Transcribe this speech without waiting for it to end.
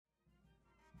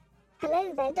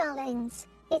Hello there, darlings.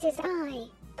 It is I,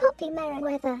 Poppy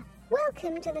Merriweather.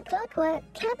 Welcome to the Clockwork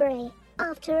Cabaret.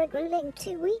 After a grueling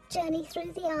 2-week journey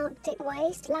through the Arctic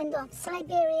wasteland of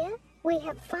Siberia, we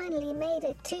have finally made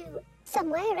it to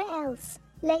somewhere else.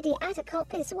 Lady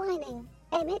Attercop is whining.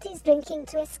 Emmett is drinking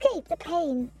to escape the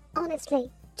pain.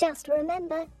 Honestly, just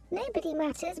remember, nobody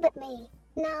matters but me.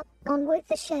 Now, on with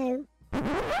the show.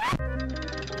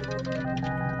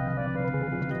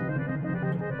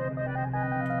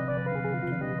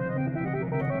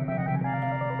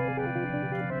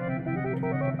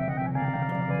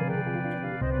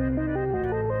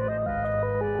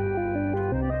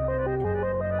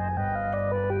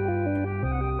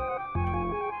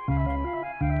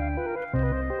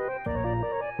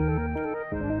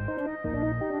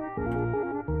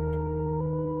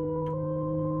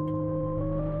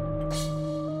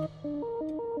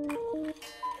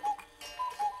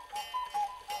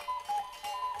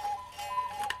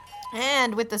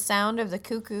 And with the sound of the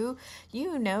cuckoo,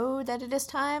 you know that it is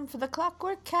time for the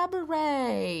Clockwork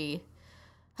Cabaret.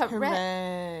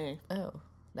 Hooray. Oh,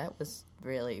 that was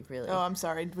really... Oh, I'm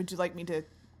sorry. Would you like me to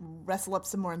wrestle up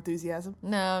some more enthusiasm?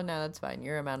 No, that's fine.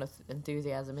 Your amount of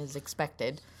enthusiasm is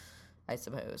expected, I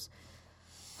suppose.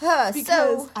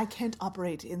 Because I can't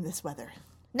operate in this weather.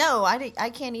 No, I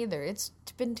can't either. It's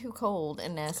been too cold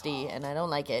and nasty, and I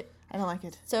don't like it. I don't like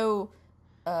it. So,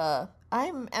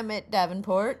 I'm Emmett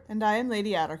Davenport. And I am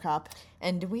Lady Attercop.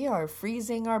 And we are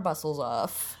freezing our bustles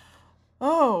off.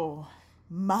 Oh,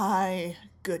 my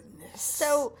goodness.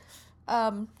 So,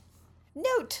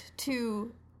 note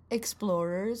to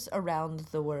explorers around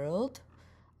the world,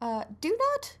 do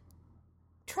not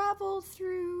travel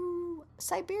through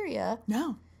Siberia.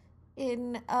 No.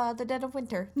 In the dead of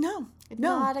winter. No.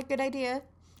 Not a good idea.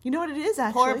 You know what it is,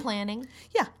 actually? Poor planning.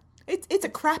 Yeah. It's a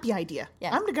crappy idea.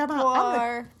 Yeah. I'm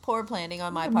gonna poor planning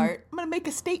on my part. I'm gonna make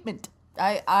a statement.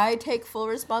 I take full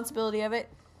responsibility of it.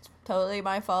 It's totally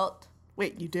my fault.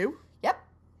 Wait, you do? Yep.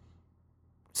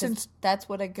 Since that's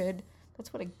what a good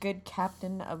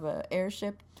captain of an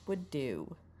airship would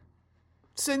do.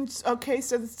 Since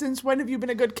when have you been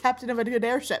a good captain of a good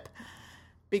airship?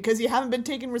 Because you haven't been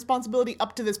taking responsibility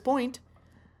up to this point.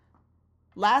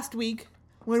 Last week,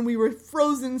 when we were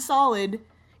frozen solid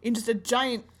in just a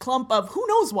giant clump of who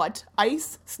knows what,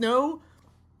 ice, snow,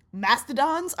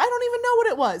 mastodons, I don't even know what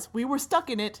it was. We were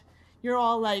stuck in it. You're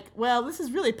all like, well, this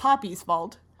is really Poppy's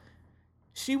fault.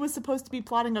 She was supposed to be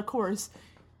plotting a course.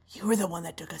 You were the one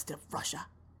that took us to Russia.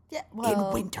 Yeah, well,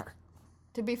 in winter.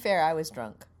 To be fair, I was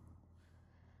drunk.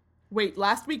 Wait,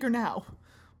 last week or now?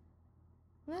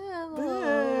 Little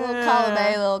column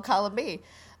A, little column B.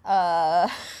 But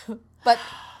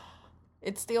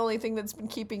it's the only thing that's been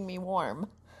keeping me warm.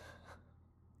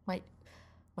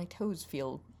 My toes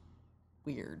feel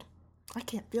weird. I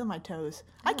can't feel my toes.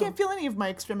 I can't feel any of my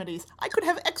extremities. I could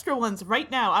have extra ones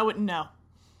right now. I wouldn't know.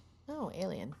 Oh,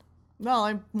 alien. Well,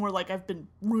 I'm more like I've been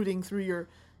rooting through your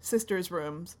sister's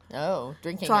rooms. Oh,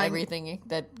 drinking everything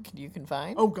that you can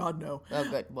find? Oh, God, no. Oh,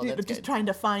 good. Well, that's just good. Trying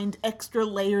to find extra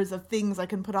layers of things I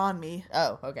can put on me.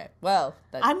 Oh, okay. Well,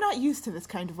 I'm not used to this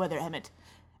kind of weather, Emmett.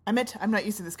 Emmett, I'm not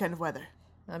used to this kind of weather.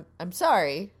 I'm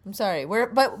sorry.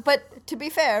 But to be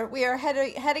fair, we are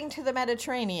heading to the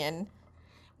Mediterranean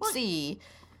Sea.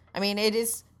 I mean,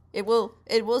 it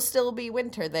will still be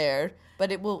winter there,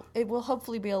 but it will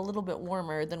hopefully be a little bit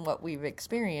warmer than what we've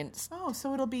experienced. Oh,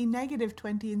 so it'll be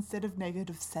 -20 instead of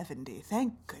 -70.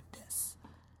 Thank goodness.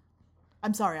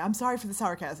 I'm sorry for the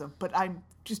sarcasm, but I'm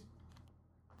just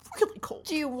really cold.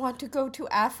 Do you want to go to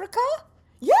Africa?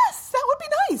 Yes, that would be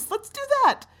nice. Let's do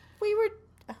that.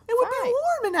 It would be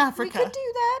warm in Africa. We could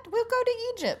do that. We'll go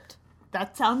to Egypt.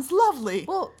 That sounds lovely.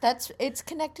 Well, it's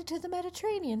connected to the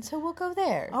Mediterranean, so we'll go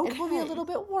there. Okay. It will be a little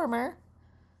bit warmer.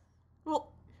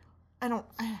 Well, I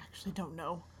actually don't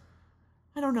know.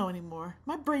 I don't know anymore.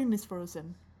 My brain is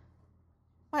frozen.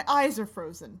 My eyes are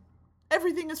frozen.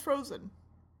 Everything is frozen.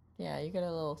 Yeah, you got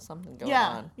a little something going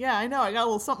on. Yeah, I know. I got a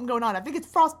little something going on. I think it's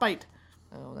frostbite.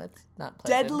 Oh, that's not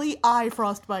pleasant. Deadly eye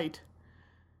frostbite.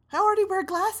 I already wear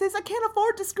glasses. I can't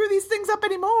afford to screw these things up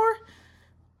anymore.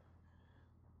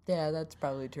 Yeah, that's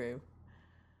probably true.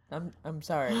 I'm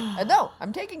sorry. No,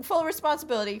 I'm taking full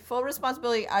responsibility. Full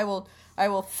responsibility. I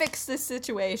will fix this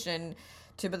situation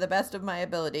to the best of my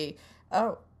ability.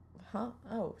 Oh, huh?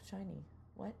 Oh, shiny.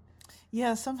 What?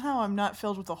 Yeah, somehow I'm not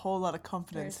filled with a whole lot of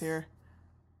confidence here.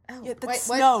 Oh, yeah, that's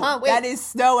snow. Huh, that is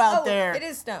snow out there. It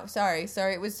is snow. Sorry.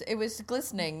 It was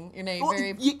glistening in a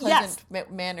very pleasant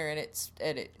manner,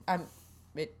 and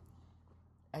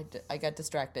I got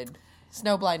distracted.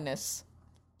 Snow blindness.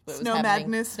 Snow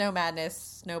madness. Snow madness.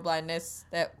 Snow blindness.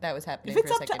 That was happening. If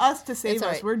it's for a up second. to us to save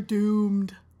us, we're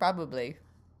doomed. Probably.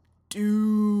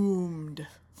 Doomed.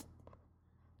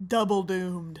 Double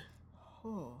doomed.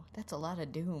 Oh, that's a lot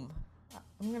of doom.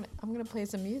 I'm gonna play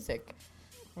some music,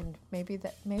 and maybe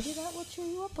that will cheer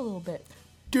you up a little bit.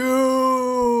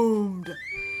 Doomed.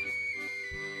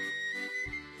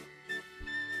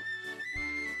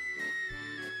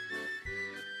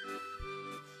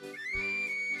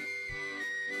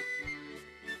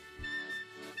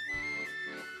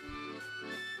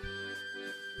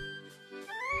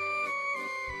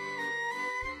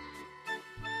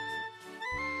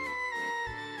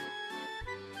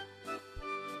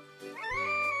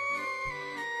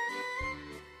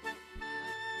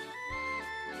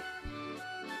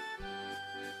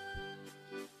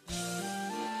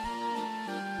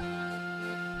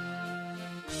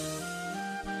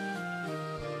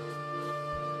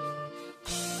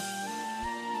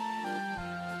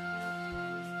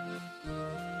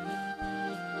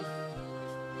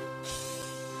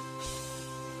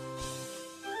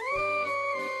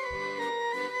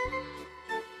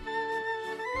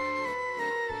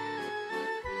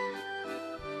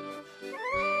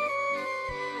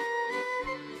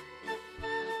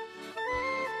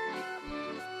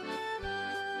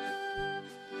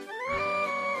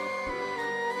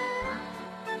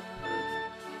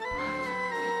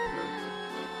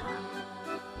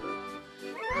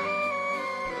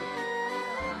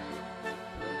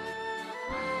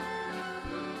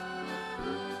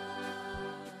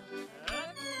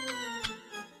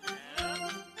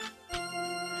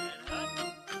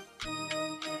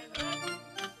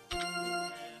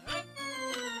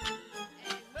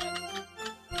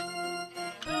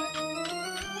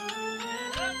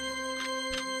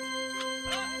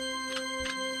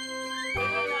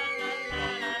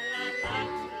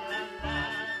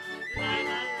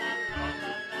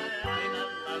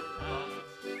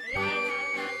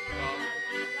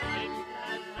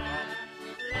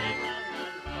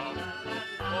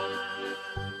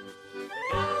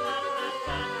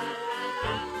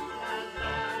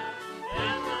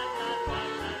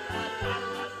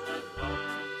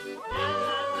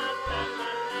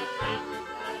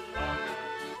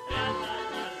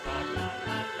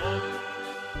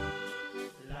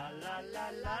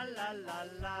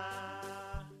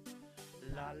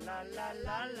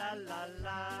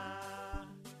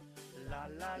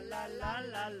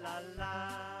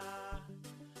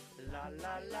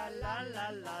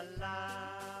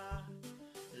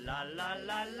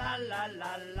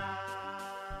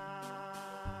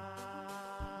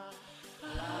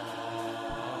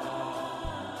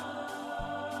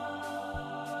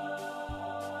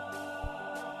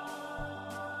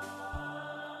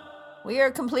 We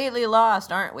are completely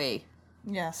lost, aren't we?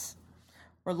 Yes.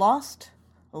 We're lost,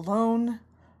 alone,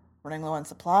 running low on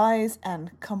supplies,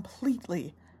 and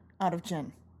completely out of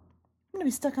gin. I'm gonna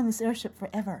be stuck on this airship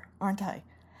forever, aren't I?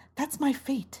 That's my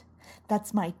fate.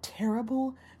 That's my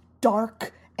terrible,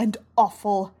 dark, and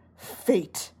awful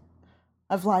fate.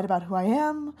 I've lied about who I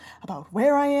am, about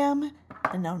where I am,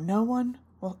 and now no one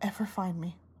will ever find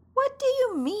me. What do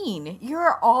you mean?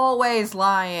 You're always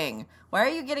lying. Why are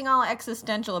you getting all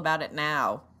existential about it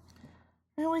now?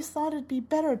 I always thought it'd be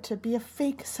better to be a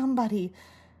fake somebody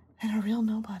and a real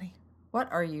nobody. What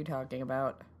are you talking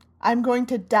about? I'm going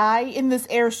to die in this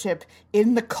airship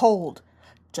in the cold,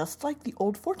 just like the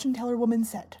old fortune teller woman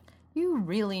said. You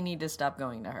really need to stop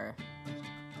going to her.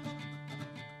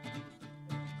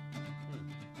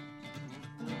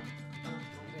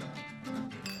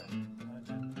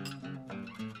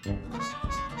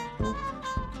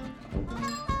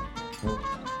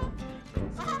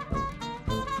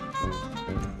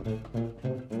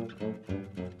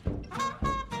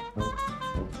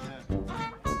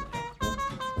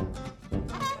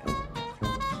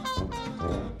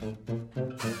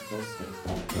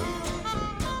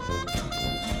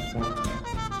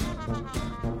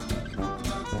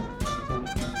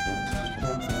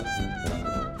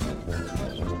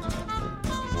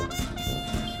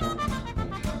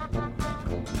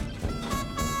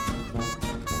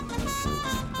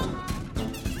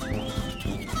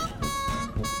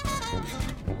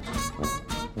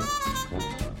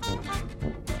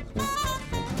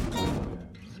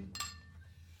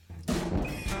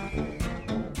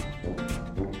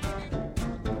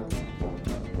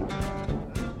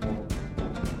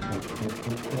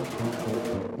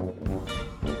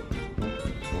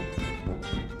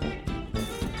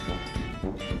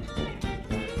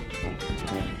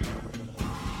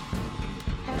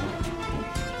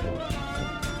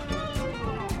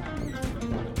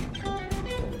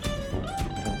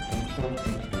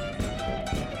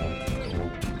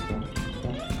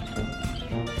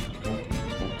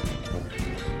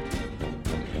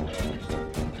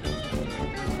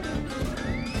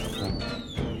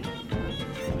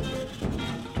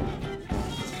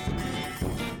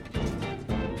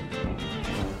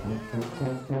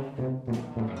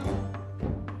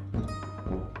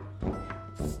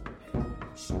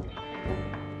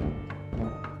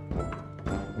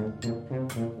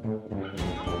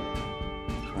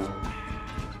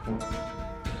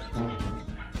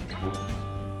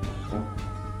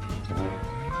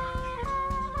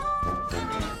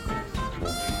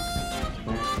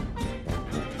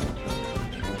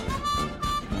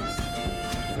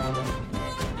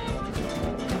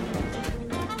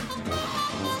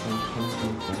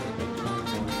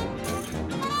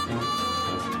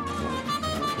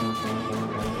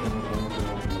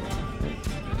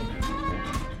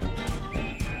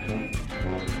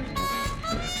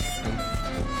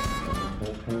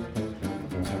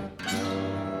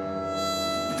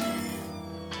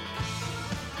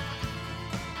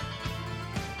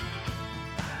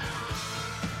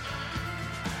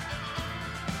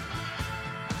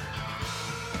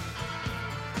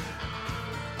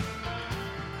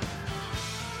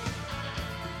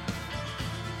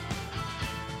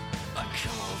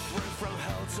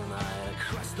 tonight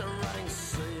across the rotting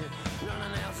sea. None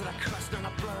of nails that are crushed on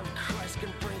the blood of Christ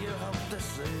can bring you hope to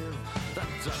save. The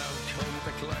dead have come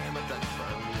to claim a dead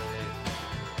family.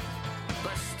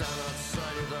 They stand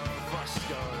outside your door, fast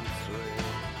going through.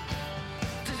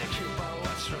 Did you keep a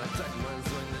watch for a dead man's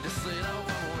wing? Did you see that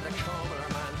one with a cobra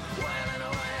man wailing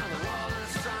away on the wall and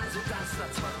the sands? Who danced the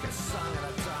Turkish song at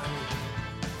a time?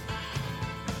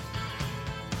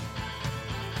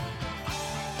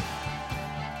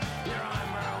 You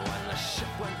remember when the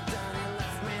ship went down, you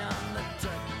left me on the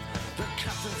deck. The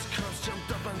captain's corpse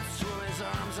jumped up and threw his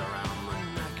arms around my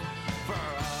neck. For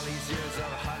all these years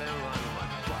I've had him on my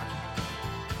back.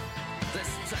 This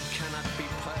debt cannot be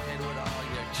paid with all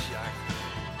your jack.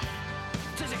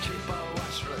 Did you keep a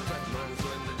watch for a dead man's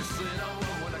wind? Did you see that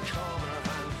one with a comb in her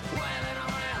hand wailing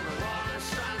away on the wall and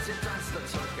strands? You danced the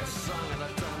Turkish song of the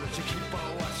dawn. Did you keep a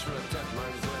watch for a dead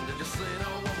man's wind? Did you see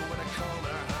that woman with a comb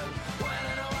in her hand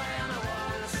wailing away on the wall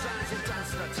and strands? You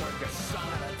danced the Turkish song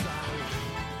of the dawn.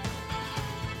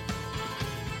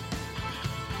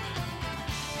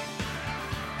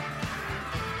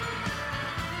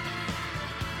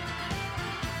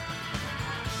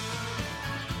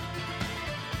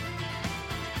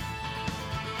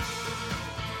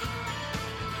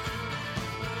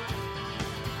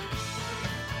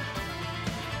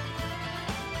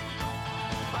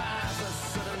 As I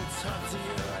sit and talk to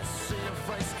you, I see your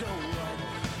face go white.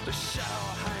 The shadow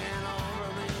hanging over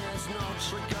me is no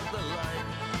trick of the light.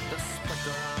 The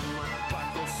spectre on my back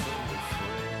will soon be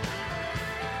free.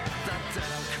 The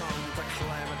dead have come to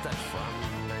claim a dead from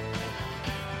me.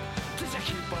 Did you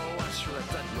keep a watch for a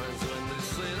dead man's wind? Did you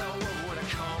see that woman with a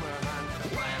comb in her hand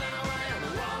wailing away on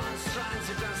the wall and strands?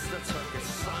 You danced the Turkish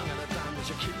song of the dawn. Did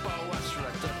you keep a watch for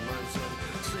a dead man's wind?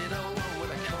 See that woman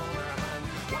with a comb in her hand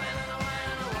wailing away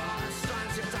on the wall and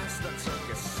strands? You danced the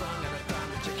Turkish song of the dawn.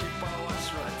 Did you keep a watch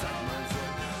for a dead man's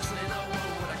wind? See that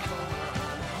woman with a comb in her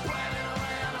hand wailing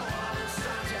away on the wall and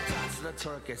strands? You danced the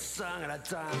Turkish song of the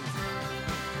dawn.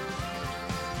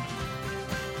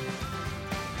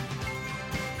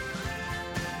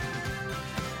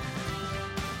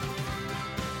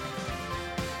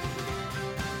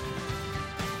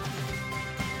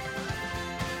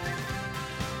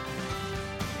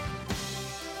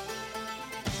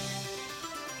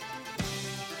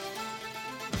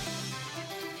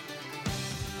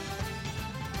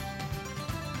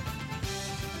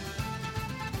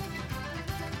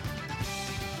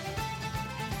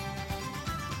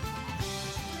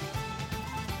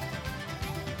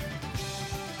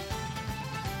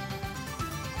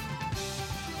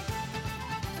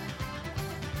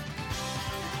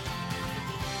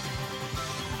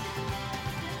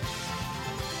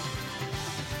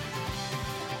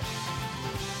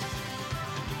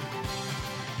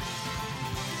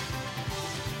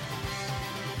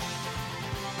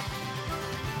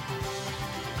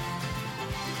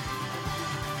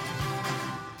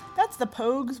 That's the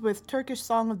Pogues with Turkish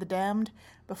Song of the Damned.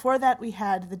 Before that, we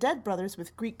had the Dead Brothers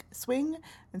with Greek Swing.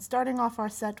 And starting off our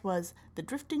set was the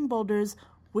Drifting Boulders,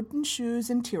 Wooden Shoes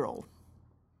in Tyrol.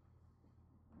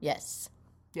 Yes.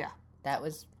 Yeah. That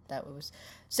was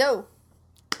so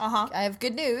Uh-huh. I have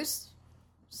good news.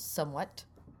 Somewhat.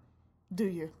 Do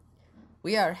you?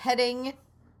 We are heading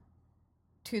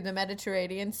to the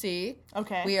Mediterranean Sea.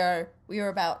 Okay. We are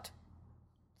about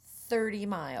 30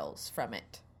 miles from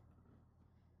it.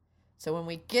 So when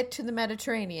we get to the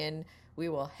Mediterranean, we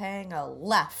will hang a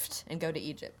left and go to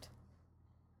Egypt.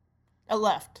 A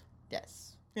left.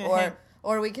 Yes. Yeah,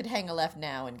 Or we could hang a left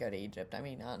now and go to Egypt. I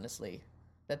mean, honestly,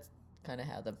 that's kind of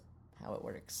how it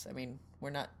works. I mean,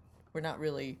 we're not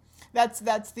really That's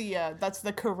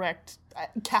the correct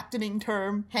captaining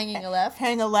term. hanging a left.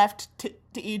 Hang a left to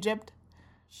Egypt.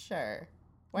 Sure.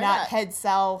 Why not not? head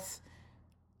south,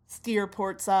 steer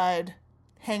port side,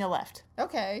 hang a left.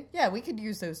 Okay, yeah, we could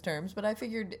use those terms, but I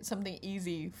figured something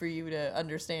easy for you to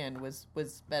understand was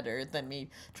better than me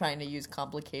trying to use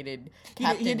complicated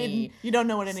captain-y. You don't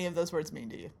know what any of those words mean,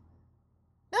 do you?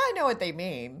 No, I know what they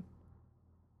mean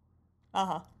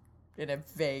Uh-huh. in a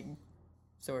vague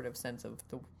sort of sense of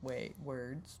the way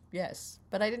words. Yes,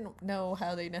 but I didn't know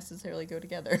how they necessarily go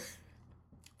together.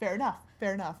 Fair enough.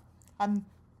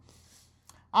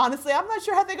 Honestly, I'm not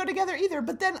sure how they go together either,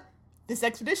 but then this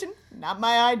expedition, not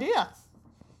my idea.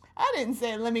 I didn't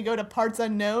say let me go to parts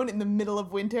unknown in the middle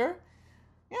of winter.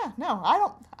 Yeah, no,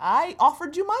 I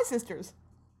offered you my sisters.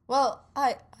 Well,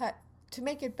 I to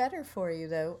make it better for you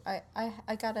though,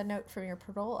 I got a note from your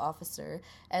parole officer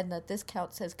and that this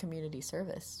counts as community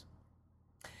service.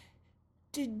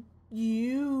 Did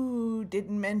You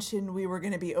didn't mention we were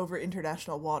going to be over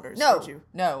international waters, No, did you?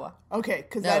 no, Okay,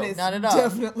 because No, that is not at all.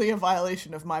 definitely a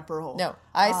violation of my parole. no.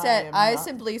 I am not.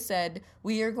 simply said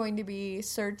we are going to be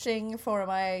searching for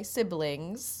my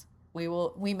siblings.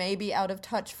 We may be out of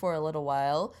touch for a little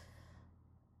while.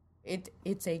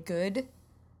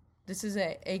 This is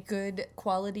a good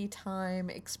quality time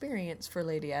experience for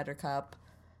Lady Addercup.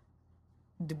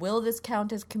 Will this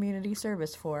count as community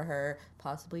service for her,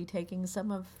 possibly taking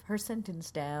some of her sentence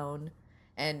down?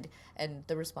 And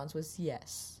the response was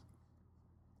yes.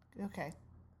 Okay.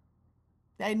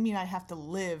 I mean, I have to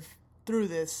live through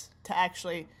this to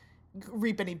actually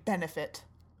reap any benefit.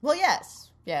 Well, yes.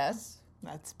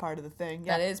 That's part of the thing.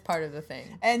 Yeah. That is part of the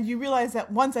thing. And you realize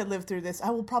that once I live through this,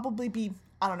 I will probably be,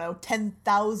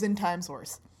 10,000 times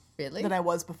worse Really? than I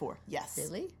was before. Yes.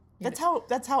 Really? That's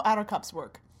how Addercups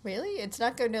work. Really? It's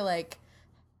not going to like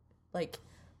I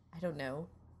don't know,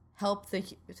 help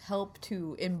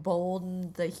to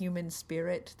embolden the human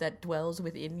spirit that dwells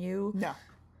within you. No.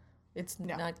 It's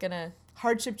not going to.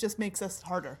 Hardship just makes us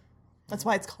harder. That's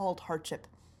why it's called hardship.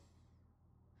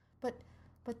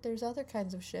 But there's other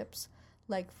kinds of ships,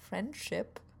 like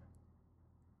friendship.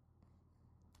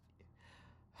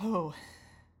 Oh.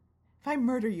 If I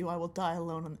murder you, I will die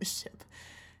alone on this ship.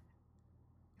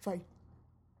 I'm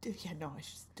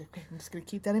just going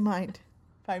to keep that in mind.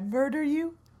 If I murder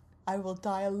you, I will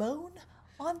die alone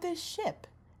on this ship.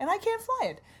 And I can't fly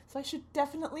it, so I should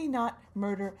definitely not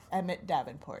murder Emmett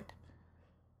Davenport.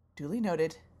 Duly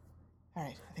noted. All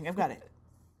right, I think I've got it.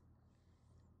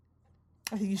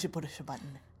 I think you should push a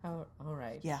button. Oh, all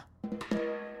right. Yeah.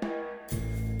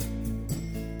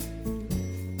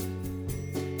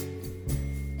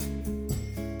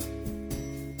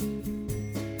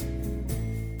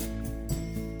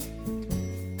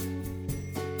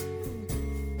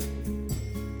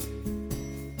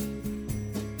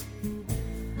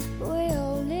 We're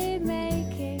only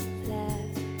making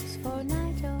plans for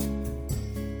Nigel.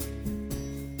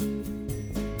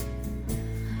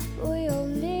 We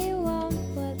only want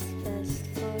what's best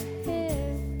for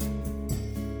him.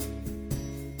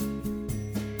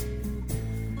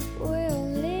 We're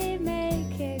only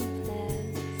making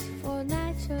plans for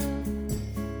Nigel.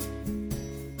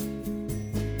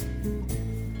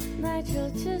 Nigel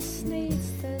just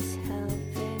needs this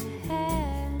helping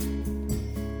hand.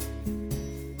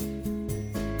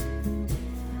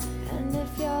 And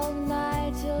if young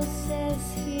Nigel says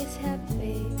he's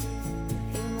happy,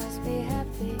 he must be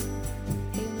happy.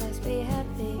 He must be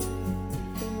happy.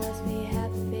 He must be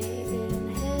happy in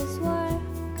his work.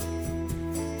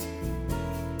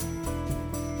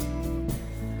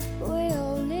 We're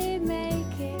only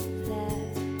making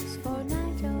plans for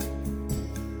Nigel.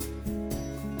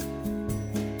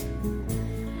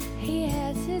 He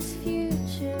has his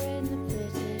future in the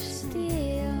British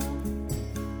Steel.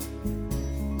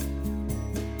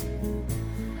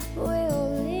 We're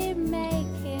only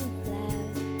making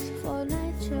plans for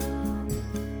Nigel.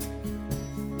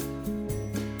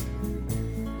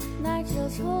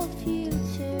 Nigel's whole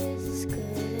future is as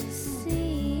good as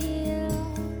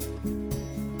sealed.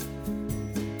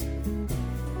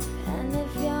 And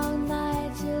if young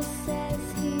Nigel says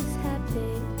he's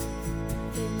happy,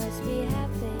 he must be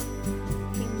happy.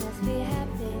 He must be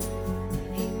happy.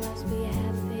 He must be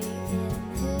happy in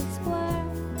his work.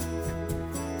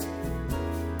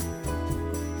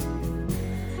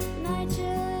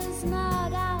 Nigel is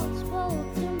not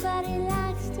outspoken, but he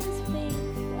likes to speak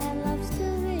and loves to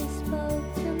be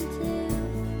spoken to.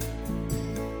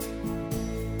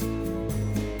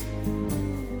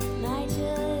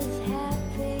 Nigel is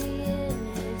happy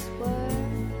in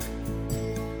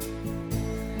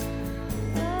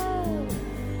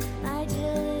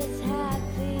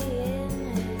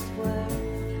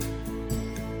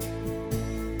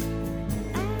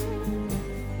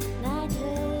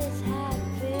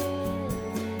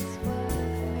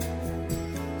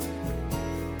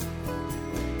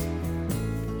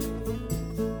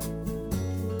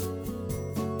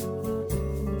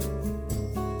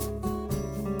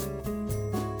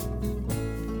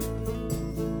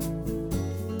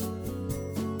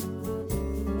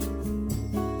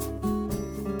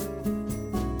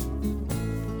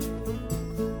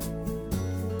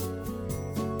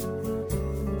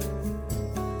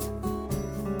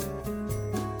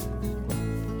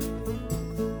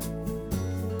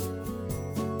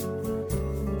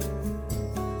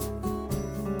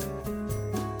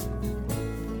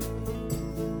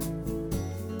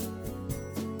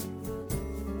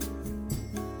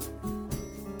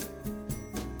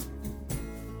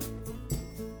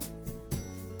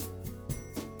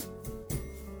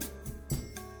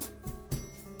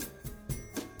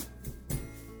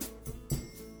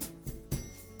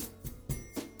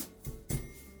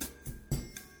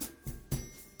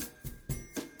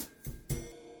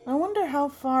wonder how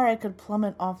far I could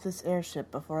plummet off this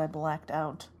airship before I blacked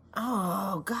out.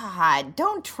 Oh, God.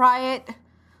 Don't try it.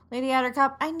 Lady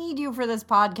Attercup, I need you for this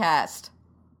podcast.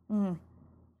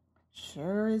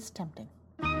 Sure is tempting.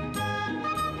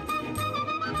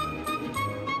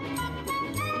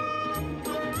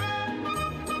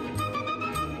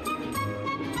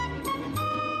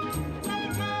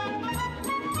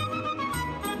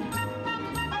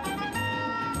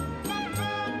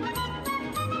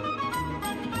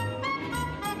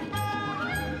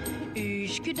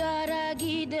 Üsküdar'a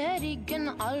giderken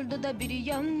aldı da bir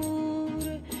yağmur.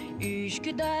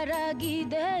 Üsküdar'a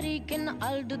giderken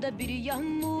aldı da bir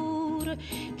yağmur.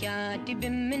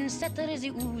 Katibimin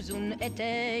satrezi uzun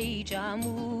eteği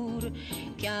camur.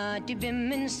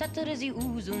 Katibimin satrezi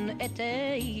uzun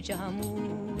eteği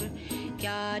camur.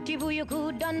 Katip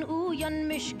uykudan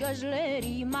uyanmış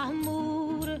gözleri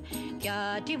mahmur.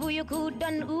 Katip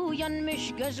uykudan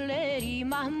uyanmış gözleri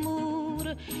mahmur.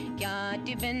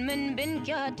 Katibin bin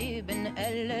katibin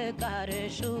el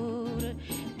karışır.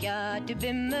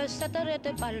 Katibim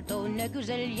satret palto ne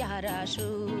güzel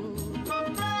yaraşır.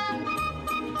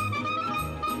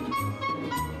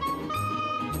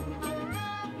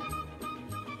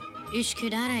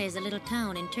 Üsküdar is a little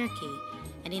town in Turkey,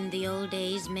 and in the old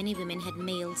days many women had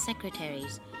male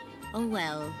secretaries. Oh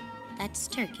well, that's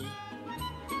Turkey.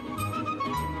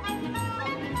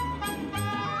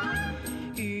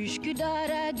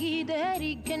 Üsküdar'a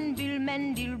giderken bir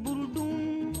mendil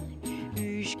buldum.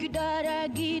 Üsküdar'a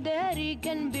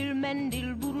giderken bir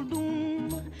mendil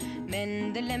buldum.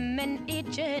 Mendelemin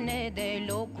içine de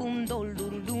lokum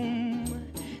doldurdum.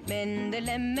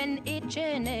 Mendelemin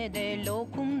içine de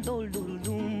lokum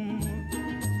doldurdum.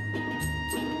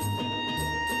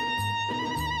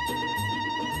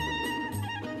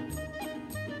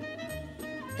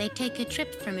 They take a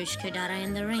trip from Üsküdar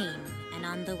in the rain, and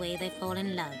on the way they fall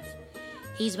in love.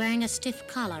 He's wearing a stiff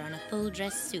collar and a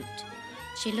full-dress suit.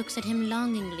 She looks at him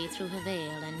longingly through her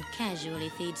veil and casually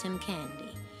feeds him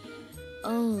candy.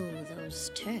 Oh,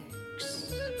 those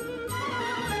Turks.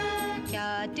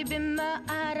 Katibim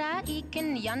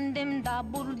ararken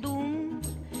yanımda buldum.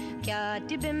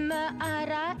 Katibim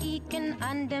ararken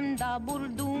andımda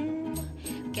buldum.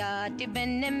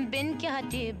 Katibenim bin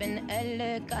katibin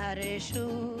el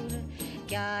karışır.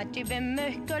 Katibim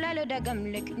köleli de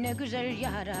gömlek ne güzel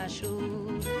yaraşır.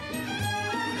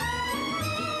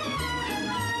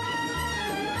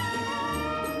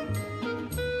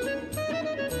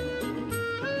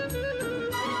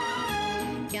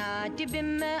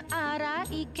 Katibim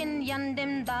ararken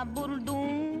yanımda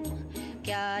buldum.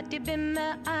 Katibim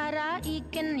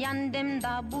ararken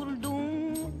yanımda buldum.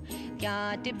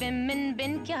 Katibimin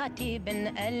bin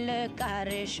katibin el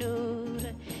karışır.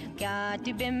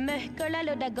 Katibim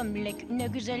köleli de gömlek ne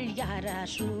güzel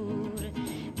yaraşır.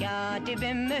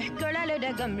 Katibim köleli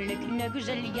de gömlek ne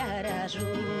güzel yaraşır.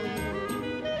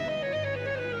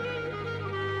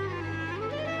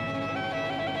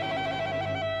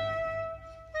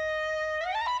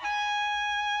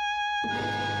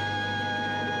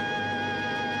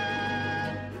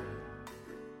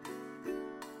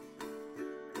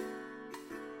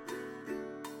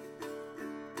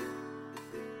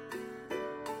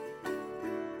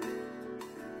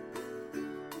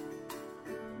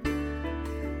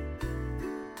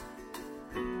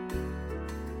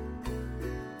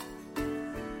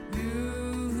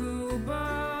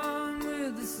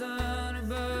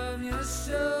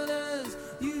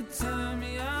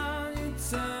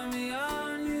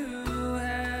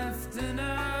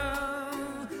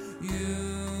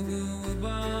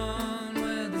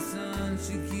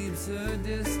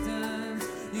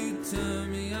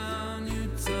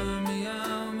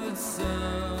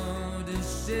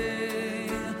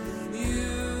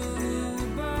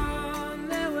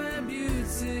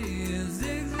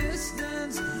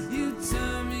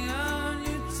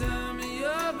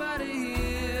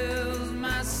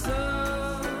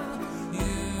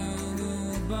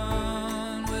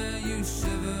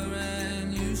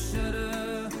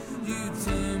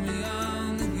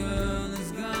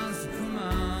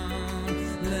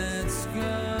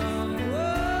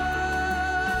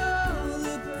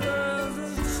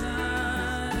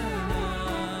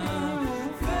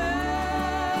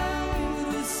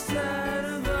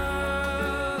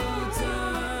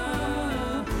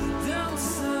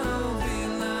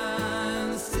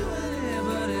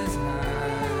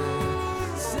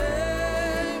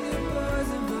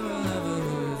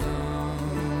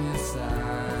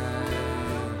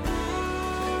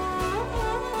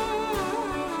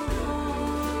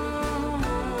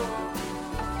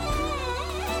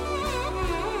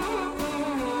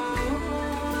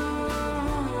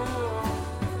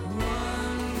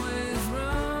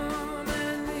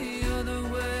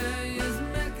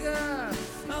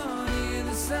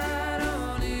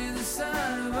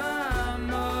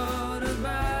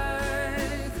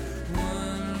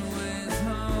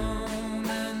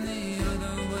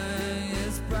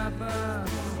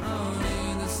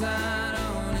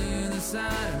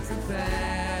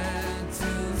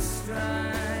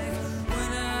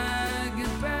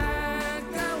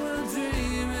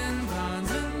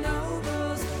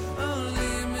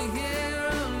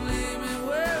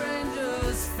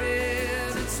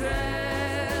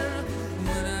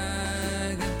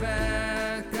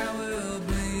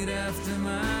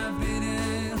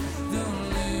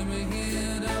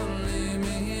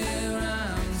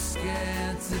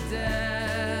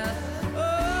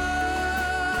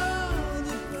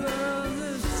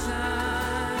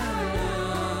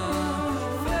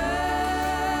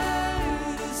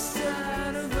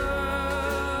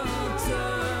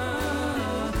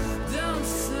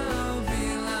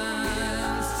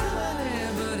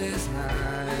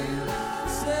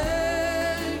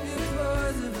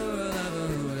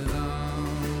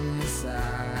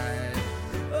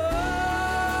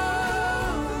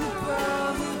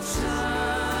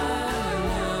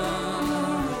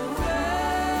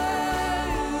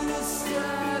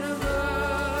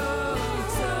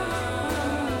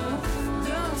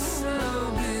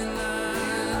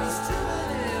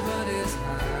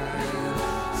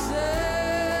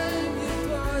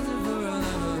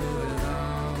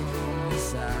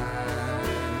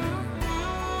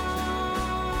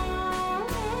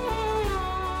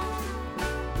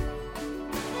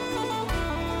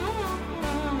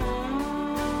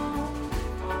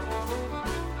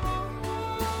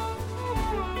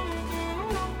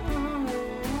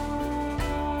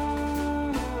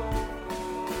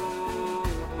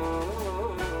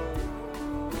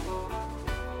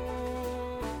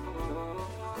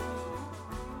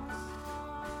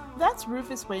 that's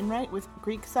Rufus Wainwright with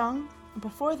Greek Song.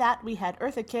 Before that, we had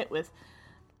Eartha Kitt with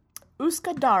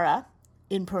Uska Dara,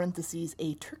 in parentheses,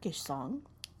 a Turkish song.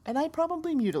 And I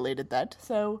probably mutilated that,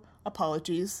 so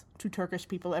apologies to Turkish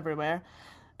people everywhere.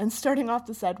 And starting off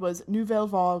the set was Nouvelle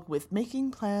Vague with Making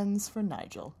Plans for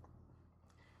Nigel.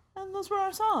 And those were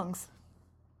our songs.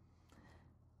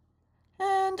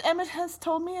 And Emmett has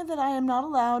told me that I am not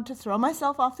allowed to throw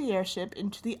myself off the airship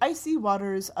into the icy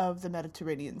waters of the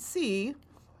Mediterranean Sea.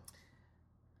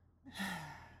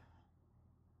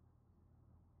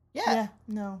 Yeah.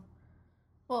 No.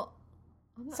 Well,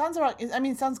 Sounds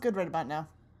good right about now.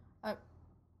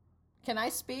 can I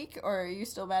speak, or are you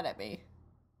still mad at me?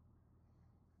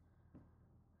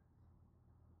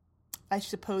 I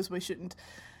suppose we shouldn't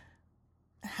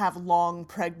have long,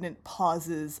 pregnant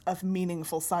pauses of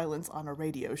meaningful silence on a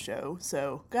radio show,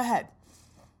 so go ahead.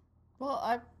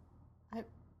 Well,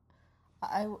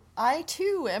 I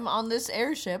too am on this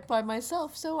airship by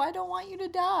myself, so I don't want you to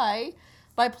die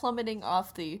by plummeting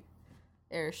off the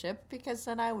airship, because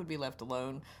then I would be left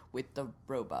alone with the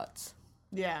robots.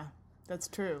 Yeah, that's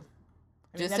true.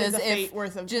 Just as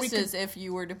if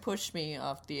you were to push me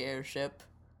off the airship,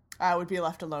 I would be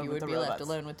left alone you with would the be robots. left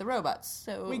alone with the robots.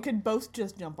 So We could both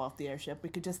just jump off the airship. We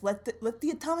could just let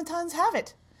the automatons have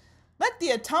it. Let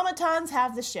the automatons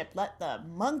have the ship. Let the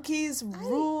monkeys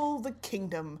rule the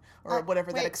kingdom, or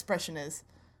whatever that wait. expression is.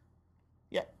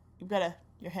 Yeah, you've got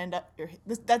your hand up.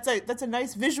 That's a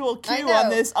nice visual cue know. on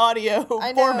this audio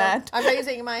I know. format. I'm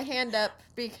raising my hand up,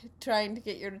 trying to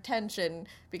get your attention,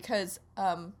 because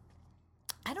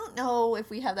I don't know if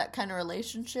we have that kind of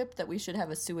relationship that we should have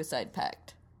a suicide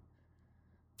pact.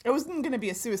 It wasn't going to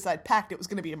be a suicide pact. It was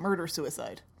going to be a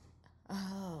murder-suicide.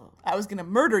 Oh. I was going to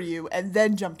murder you and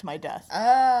then jump to my death.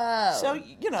 Oh. So,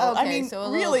 Okay, so a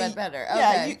little really, bit better.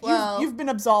 yeah, Okay, you've been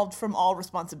absolved from all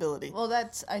responsibility. Well,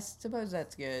 I suppose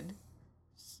that's good.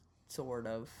 Sort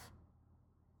of.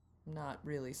 Not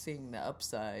really seeing the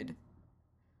upside.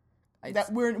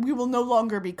 We will no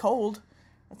longer be cold.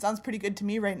 That sounds pretty good to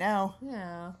me right now.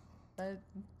 Yeah.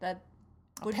 That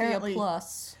would Apparently- be a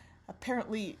plus.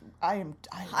 Apparently, I'm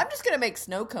just gonna make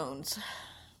snow cones.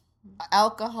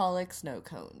 Alcoholic snow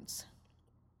cones.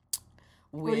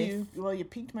 well, you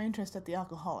piqued my interest at the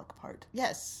alcoholic part.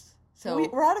 Yes. So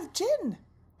We're out of gin.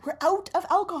 We're out of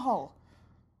alcohol.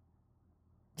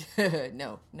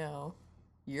 no.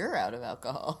 You're out of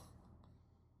alcohol.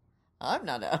 I'm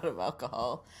not out of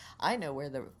alcohol. I know where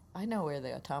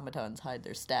the automatons hide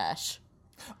their stash.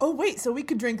 Oh, wait, so we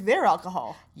could drink their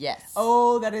alcohol. Yes.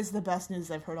 Oh, that is the best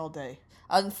news I've heard all day.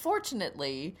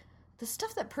 Unfortunately, the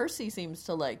stuff that Percy seems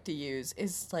to like to use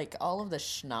is like all of the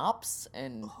schnapps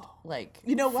and like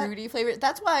You know what? fruity flavors.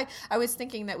 That's why I was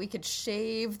thinking that we could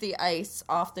shave the ice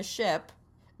off the ship,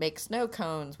 make snow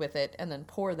cones with it, and then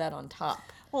pour that on top.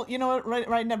 Well, you know what?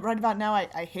 Right about now, I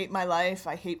hate my life.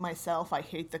 I hate myself. I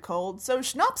hate the cold. So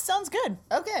schnapps sounds good.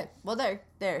 Okay, well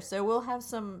there. So we'll have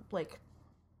some like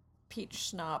peach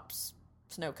schnapps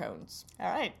snow cones. All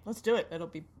right, let's do it. It'll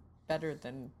be better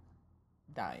than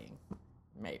dying,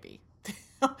 maybe.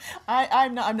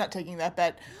 I'm not taking that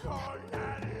bet. All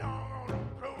night long on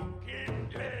a broken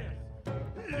glass,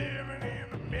 living in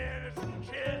a medicine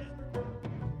chest.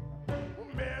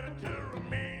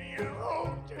 Mediterranean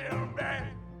hotel bag,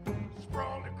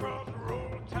 sprawled across the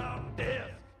roll top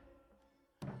desk.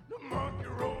 The monkey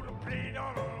rolled a plate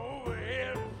on an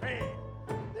overhead fan.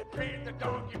 They paint the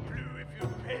donkey blue if you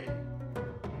pay.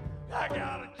 I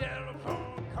got a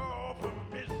telephone call from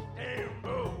Miss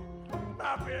Istanbul.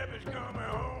 My baby's coming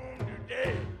home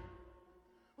today.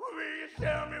 Will you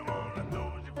sell me one of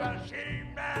those if I shave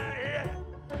my head?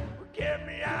 Get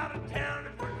me out of town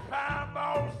is what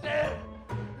Fireball said.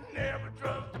 Never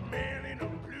trust a man in a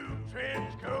blue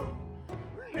trench coat.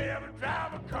 Never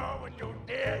drive a car when you're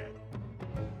dead.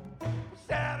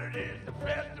 Saturday's the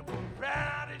festival,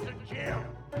 Friday's a gym.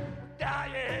 Dye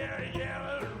your hair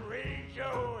yellow and raise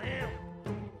your hem.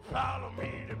 Follow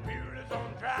me to Beauty's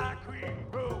on Dry Creek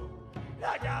Road.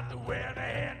 I got to wear the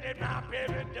hat that my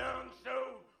baby done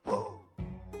so. Woo!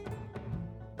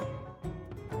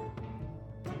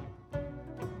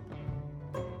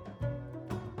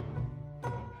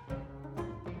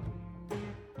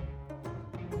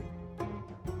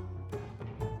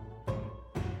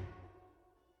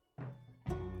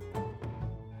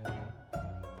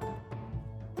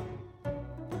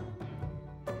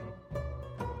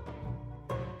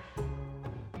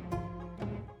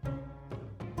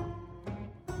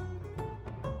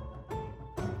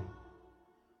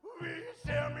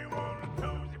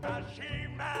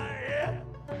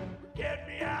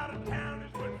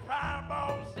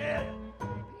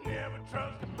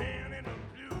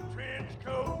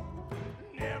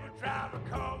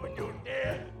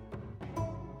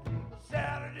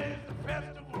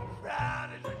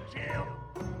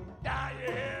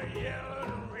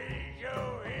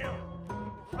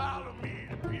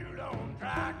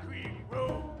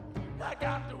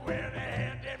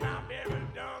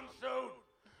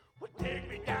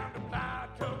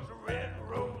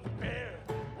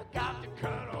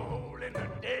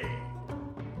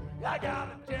 got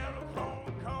a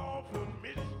telephone call from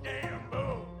Miss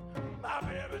Istanbul. My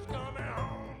baby's coming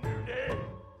home today.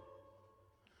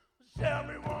 Sell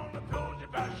me one of those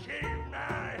if I shave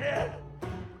my head.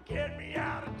 Get me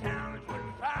out of town is what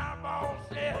the fireball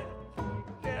said.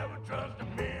 Never trust a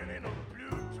man in a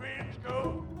blue trench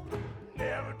coat.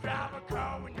 Never drive a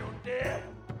car when you're dead.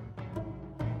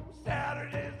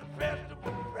 Saturday's the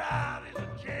festival, Friday's a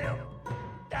gym.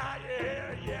 Dye your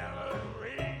hair yellow and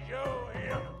raise your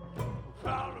hem.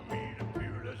 Follow me to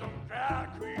Bueller's on Dry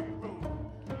Creek Road.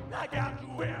 I got to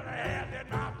wear the hat that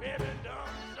my baby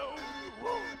done so.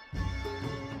 Whoa.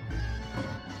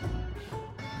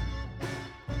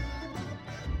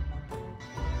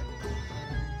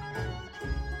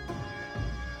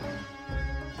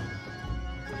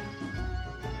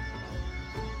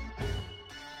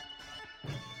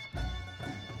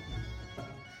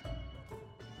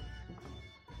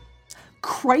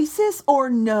 Crisis or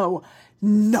no,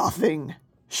 nothing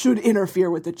should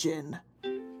interfere with the gin.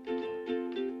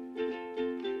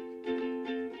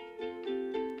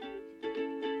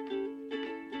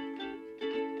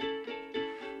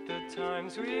 The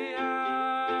times we had,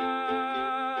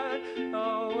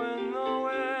 oh, when the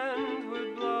wind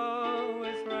would blow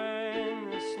with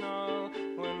rain and snow,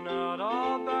 were not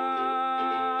all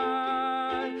bad.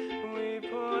 We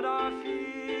put our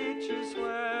feet just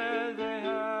where they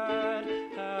had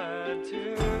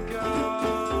to go.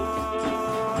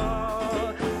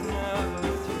 Never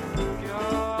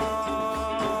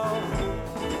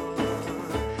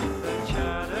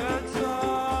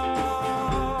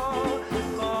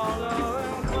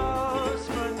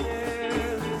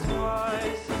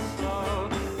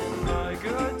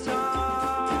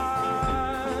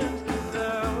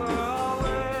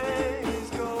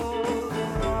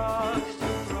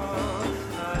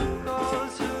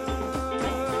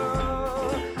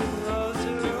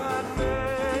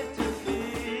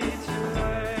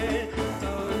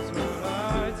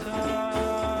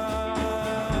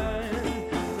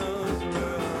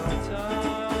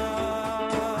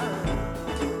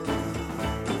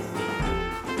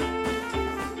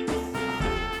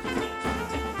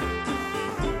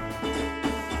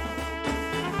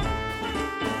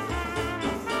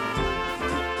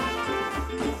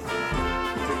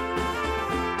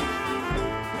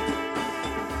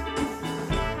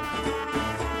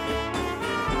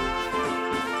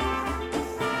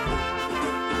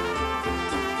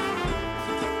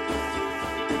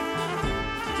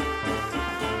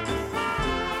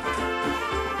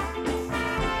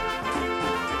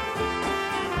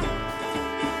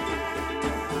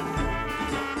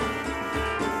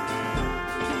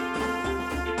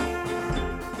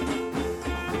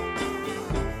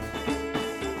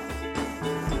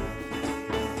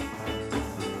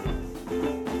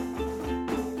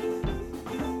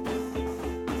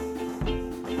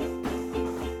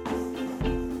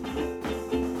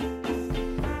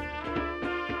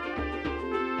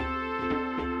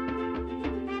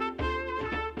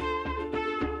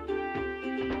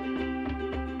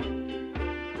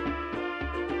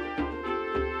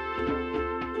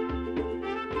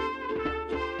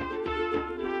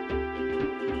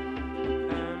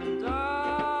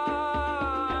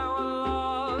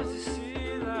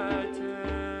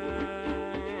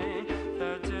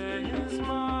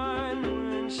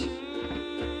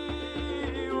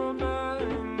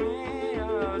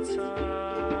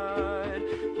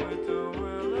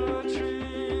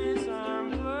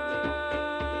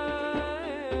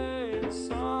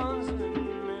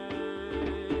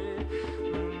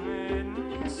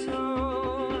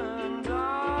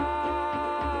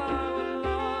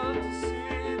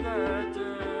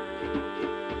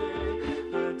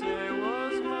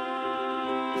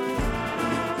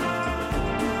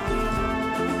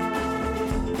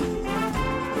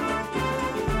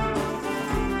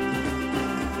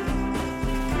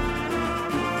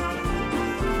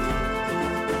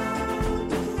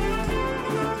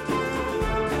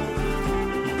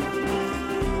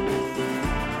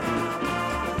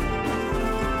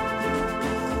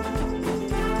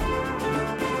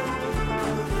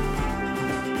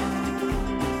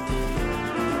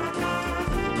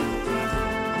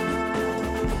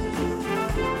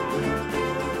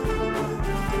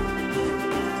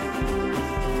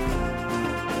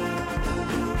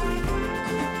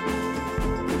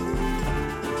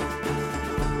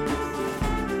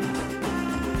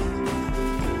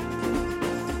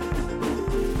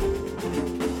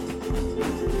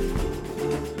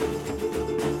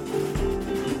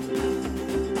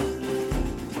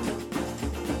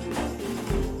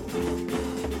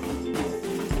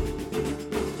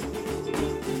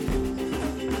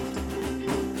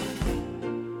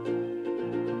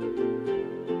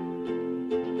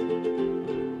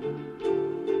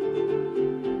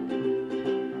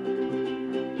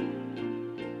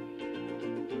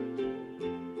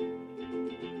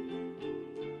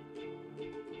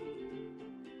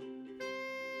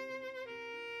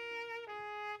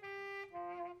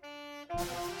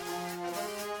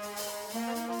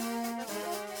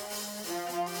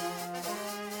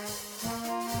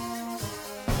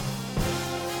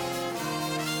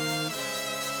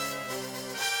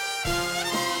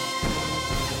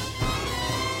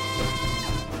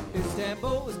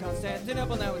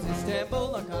Constantinople, now it's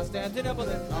Istanbul. Constantinople,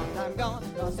 then long time gone.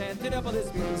 Constantinople is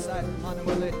beside on a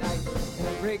moonlit night.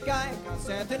 Every guy in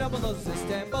Constantinople knows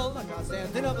Istanbul.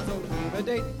 Constantinople, so leave a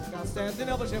date.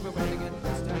 Constantinople, she'll be waiting in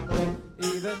Istanbul.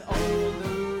 Even old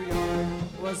New York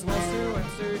was once to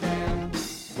Amsterdam.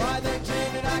 Why they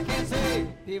changed it, I can't say.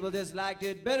 People just liked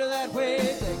it better that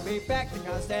way. Take me back to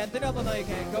Constantinople. No, you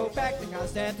can't go back to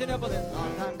Constantinople. Then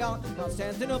long time gone.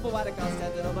 Constantinople, why did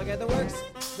Constantinople get the works?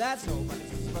 That's nobody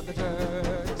but the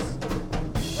Turks.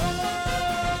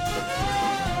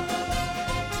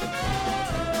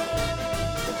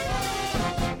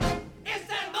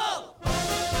 Istanbul!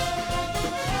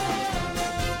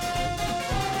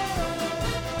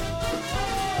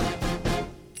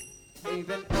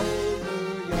 Even old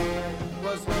New York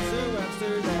was once to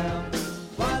Amsterdam.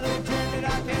 Why they changed it,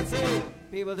 I can't say.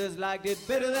 People just liked it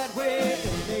better that way.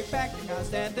 Take me back to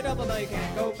Constantinople. No, you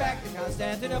can't go back to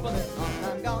Constantinople. Then long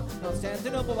time gone.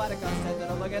 Constantinople, why did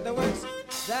Constantinople get the works?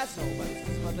 That's nobody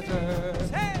but the Turks.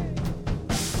 Hey!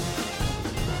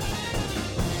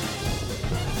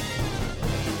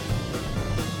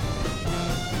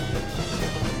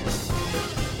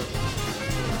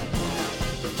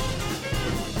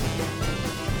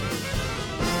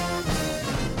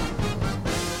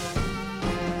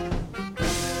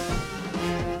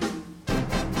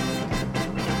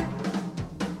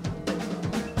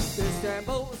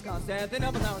 Istanbul was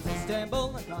Constantinople, now it's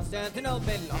Istanbul. Constantinople,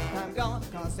 been long time gone.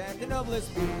 Constantinople is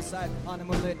beside on a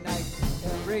moonlit night.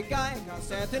 Every guy in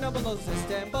Constantinople knows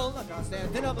Istanbul.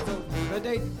 Constantinople, so leave a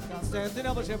date.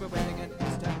 Constantinople, she'll be waiting in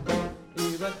Istanbul.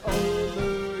 Even old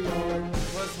New York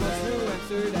was once to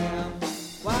Amsterdam.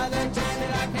 Why they changed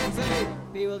it, I can't say.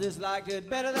 People just liked it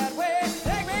better that way.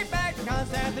 Take me back to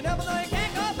Constantinople, no, you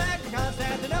can't go back to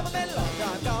Constantinople. Been long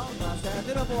time gone.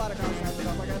 Constantinople, why did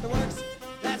Constantinople get the works?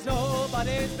 That's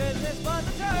nobody's business but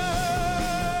the Turks.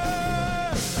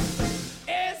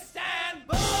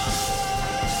 Istanbul!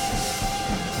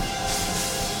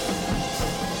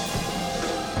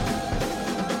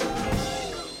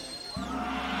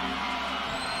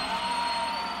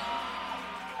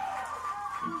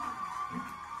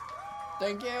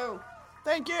 Thank you.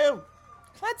 Thank you.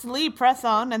 Let's Lee press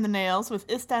on and the Nails with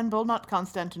Istanbul, not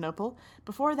Constantinople.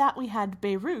 Before that, we had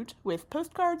Beirut with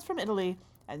Postcards from Italy.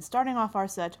 And starting off our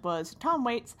set was Tom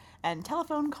Waits and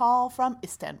Telephone Call from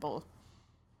Istanbul.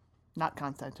 Not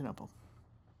Constantinople.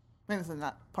 I think this is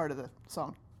not part of the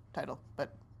song title,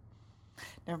 but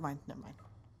never mind.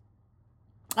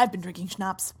 I've been drinking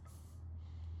schnapps.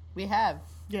 We have.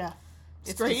 Yeah.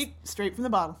 It's Straight from the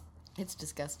bottle. It's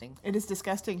disgusting. It is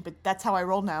disgusting, but that's how I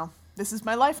roll now. This is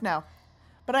my life now.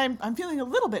 But I'm feeling a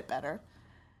little bit better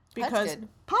because That's good.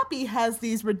 Poppy has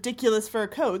these ridiculous fur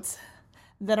coats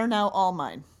that are now all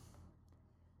mine.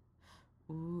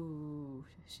 Ooh,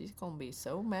 she's gonna be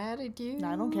so mad at you.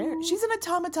 I don't care. She's an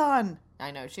automaton.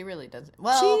 I know she really doesn't.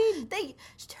 Well,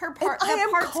 her part. And I am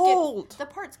parts cold. the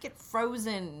parts get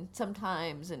frozen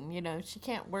sometimes, and she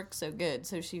can't work so good.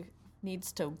 So she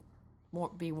needs to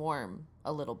be warm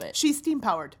a little bit. She's steam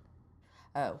powered.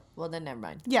 Oh, well then never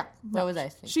mind. Yeah. What was I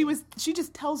thinking? She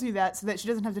just tells you that so that she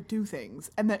doesn't have to do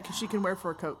things and that she can wear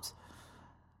fur coats.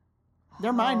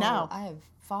 They're mine now. I have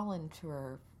fallen to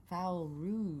her foul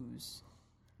ruse.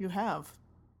 You have.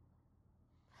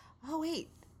 Oh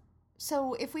wait.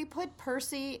 So if we put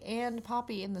Percy and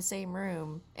Poppy in the same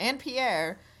room and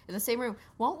Pierre in the same room,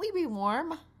 won't we be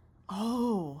warm?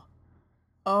 Oh,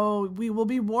 we will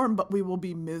be warm, but we will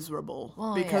be miserable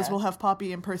because we'll have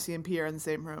Poppy and Percy and Pierre in the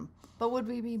same room. But would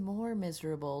we be more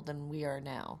miserable than we are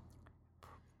now?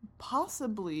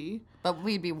 Possibly. But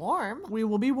we'd be warm. We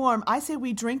will be warm. I say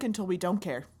we drink until we don't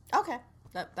care. Okay.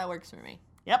 That works for me.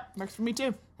 Yep, works for me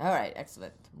too. All right,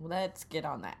 excellent. Let's get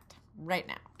on that right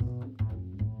now.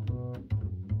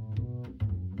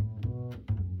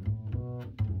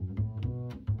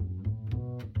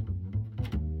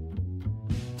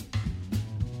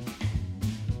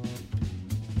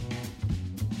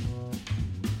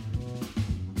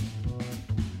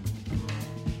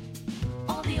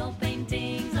 All the old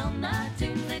paintings on the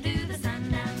tombs, they do the sun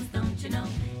dance, don't you know?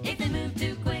 If they move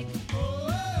too quick,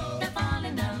 they're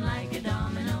falling down like a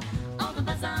domino. All the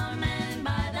bazaar men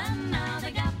buy them now,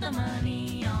 they got the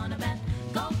money on a bet.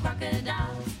 Gold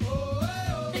crocodiles,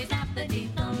 they snap their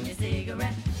teeth on your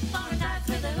cigarette. Foreign types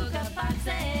with a hookup pipe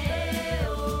say,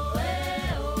 oh,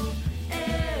 eh, oh,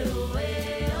 eh, oh,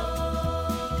 eh,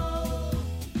 oh.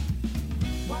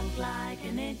 Walk like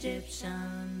an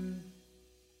Egyptian.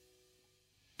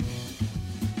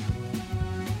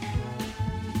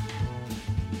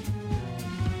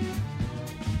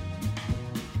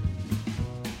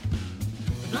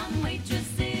 Blonde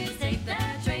waitresses take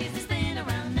their trays, they spin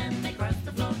around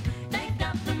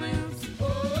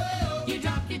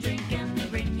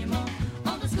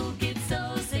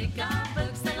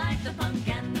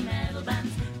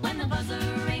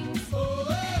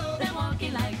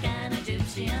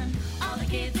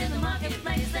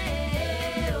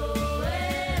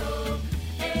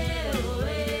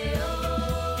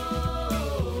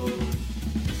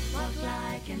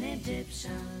an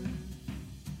Egyptian.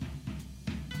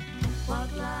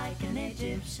 Walk like an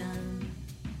Egyptian.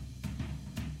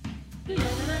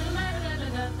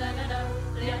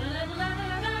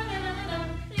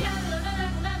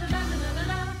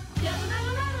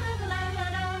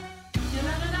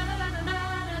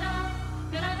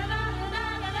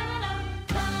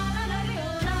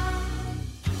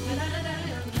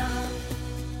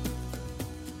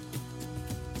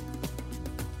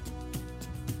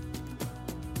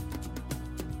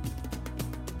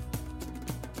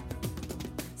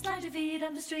 Slide your feet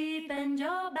up the street, bend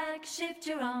your back, shift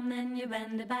your arm, then you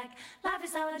bend it back. Life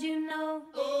is hard, you know.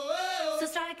 So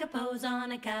strike a pose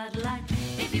on a Cadillac.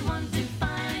 If you want to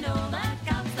find all the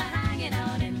cops that are hanging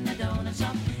out in the donut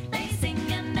shop, they sing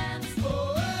and dance.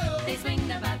 They swing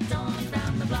their batons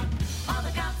round the block. All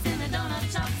the cops in the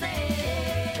donut shop say,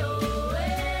 hey, oh,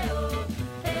 hey, oh,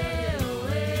 hey, oh,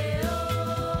 hey, oh.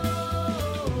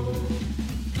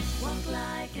 Walk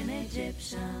like an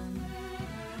Egyptian.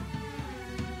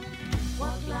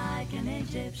 Walk like an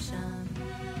Egyptian.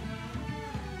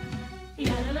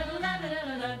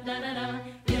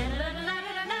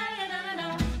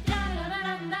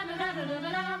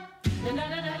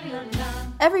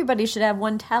 Everybody should have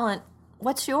one talent.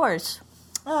 What's yours?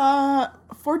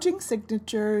 Forging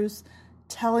signatures,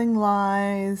 telling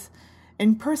lies,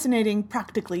 impersonating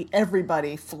practically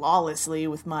everybody flawlessly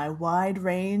with my wide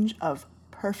range of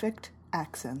perfect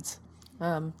accents.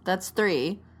 That's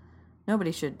 3.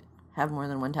 Nobody should have more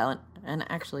than one talent. And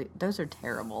actually, those are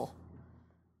terrible.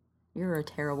 You're a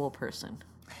terrible person.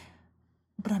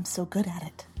 But I'm so good at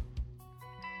it.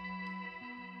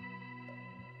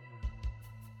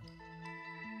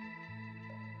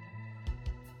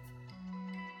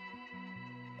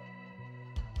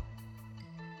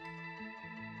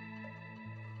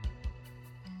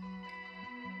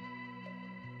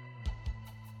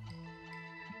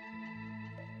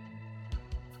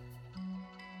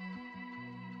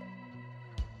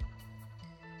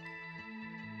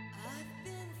 I've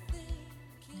been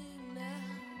thinking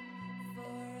now for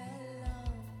a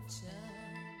long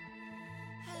time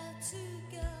how to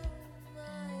go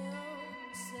my own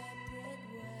separate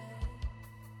way.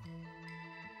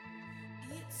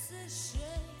 It's a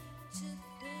shame to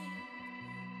think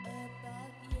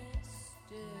about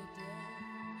yesterday.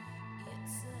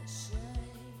 It's a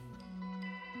shame,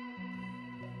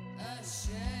 a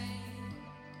shame,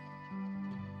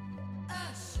 a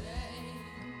shame.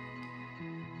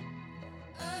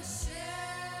 A shame.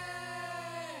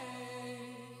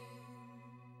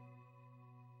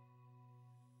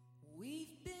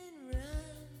 We've been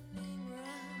running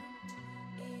round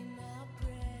in our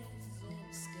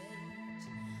present state,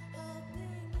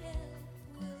 hoping help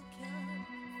will come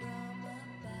from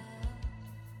above.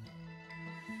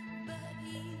 But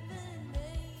even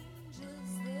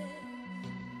angels there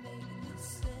make the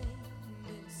same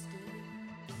mistakes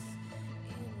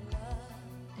in love.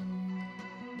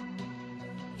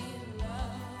 In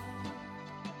love,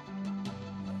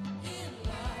 in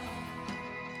love,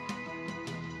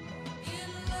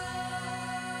 in love.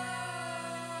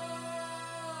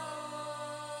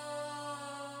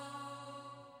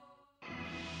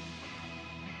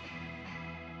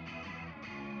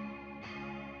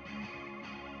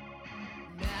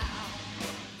 Now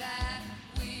that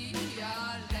we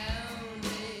are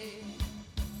lonely,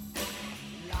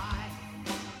 life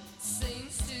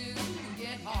seems to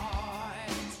get hard.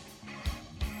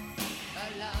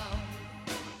 Alone,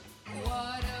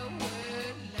 what a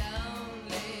word,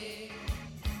 lonely.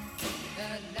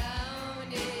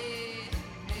 Alone it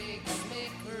makes me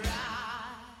cry.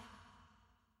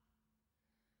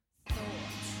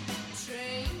 Thought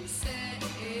train set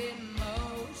in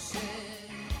motion,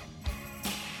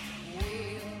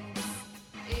 wheels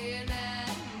in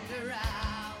and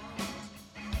around.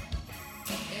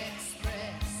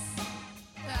 Express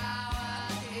power,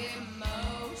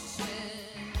 emotion.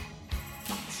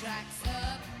 Tracks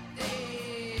up,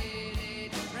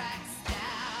 it tracks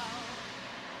down.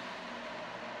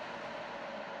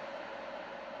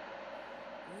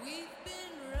 We've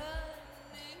been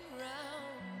running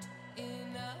round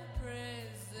in our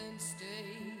present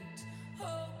state,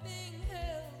 hoping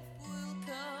help will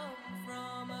come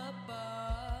from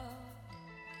above.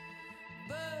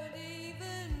 But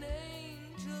even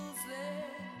angels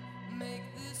there make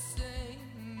the same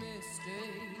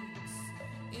mistakes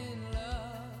in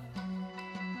love,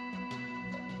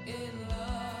 in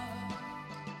love,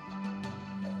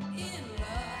 in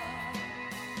love,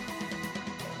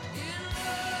 in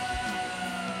love.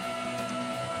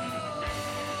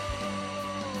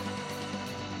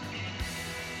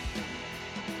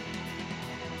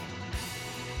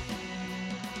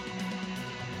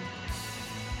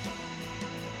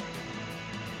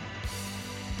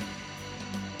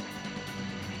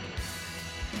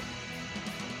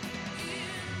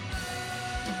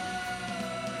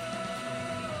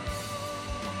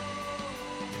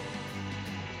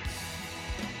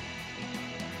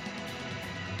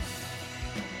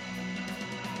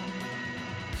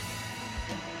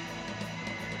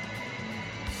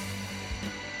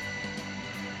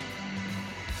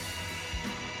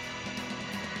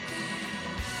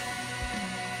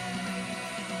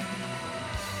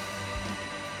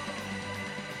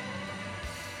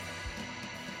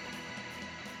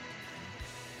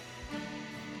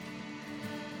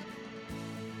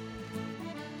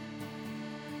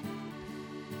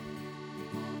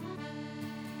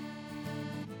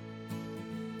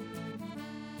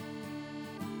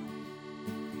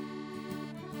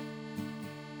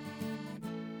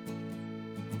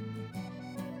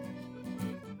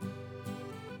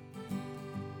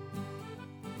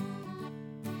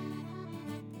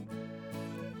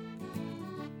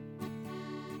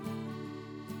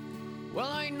 Well,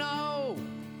 I know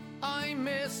I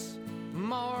miss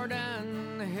more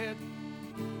than hit.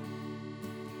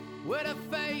 With a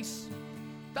face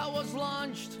that was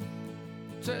launched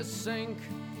to sink.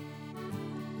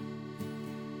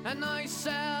 And I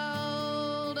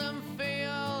seldom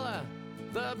feel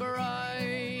the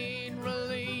bright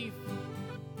relief.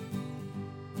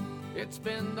 It's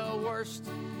been the worst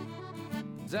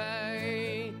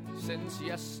day since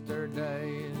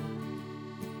yesterday.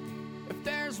 If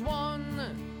there's one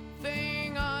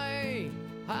thing I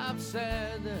have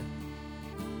said,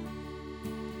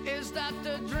 is that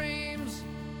the dreams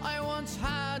I once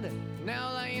had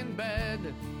now lay in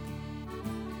bed.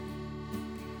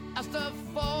 As the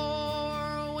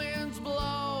four winds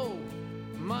blow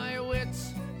my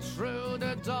wits through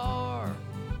the door,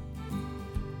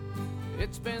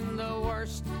 it's been the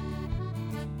worst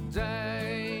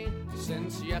day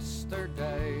since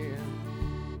yesterday.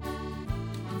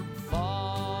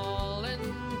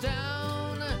 Falling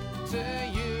down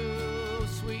to you,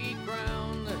 sweet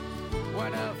ground,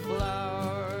 where the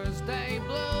flowers they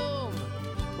bloom.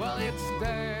 Well, it's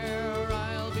there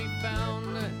I'll be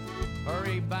found.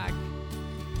 Hurry back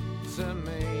to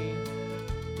me,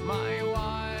 my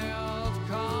wild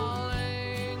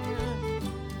calling.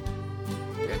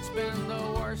 It's been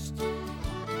the worst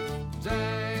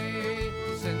day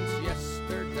since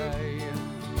yesterday.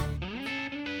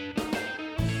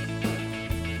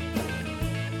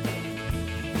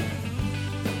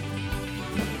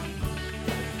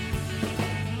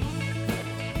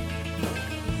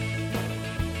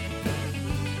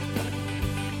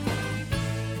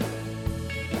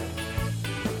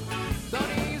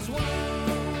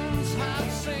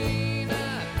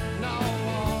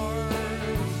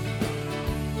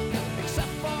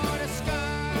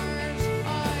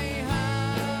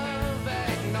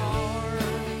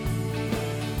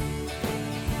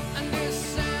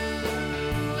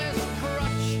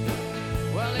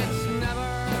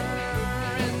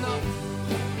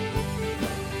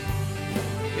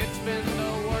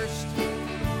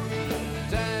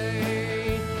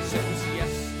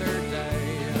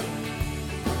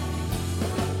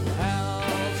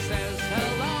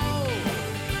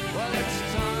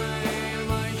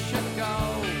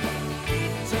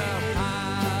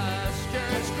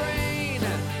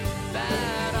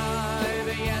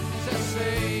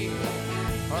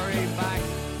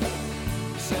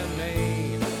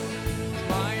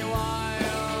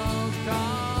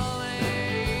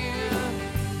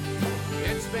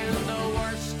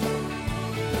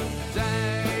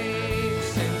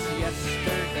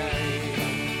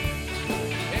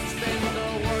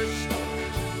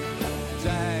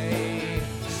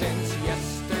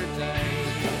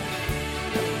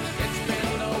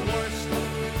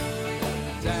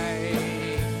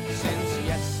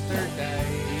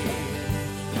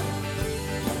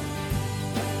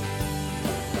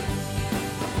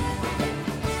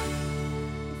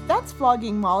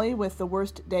 Flogging Molly with The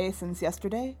Worst Day Since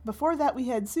Yesterday. Before that, we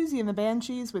had Susie and the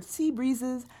Banshees with Sea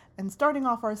Breezes, and starting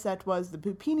off our set was the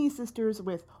Pupini Sisters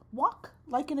with Walk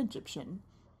Like an Egyptian.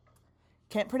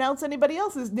 Can't pronounce anybody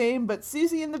else's name, but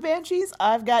Susie and the Banshees,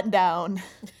 I've gotten down.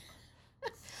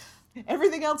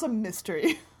 Everything else a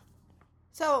mystery.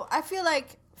 So I feel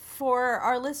like for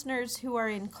our listeners who are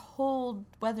in cold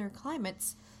weather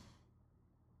climates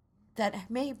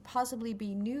that may possibly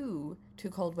be new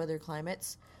to cold weather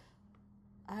climates,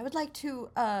 I would like to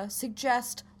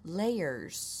suggest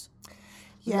layers.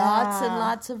 Yeah. Lots and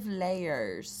lots of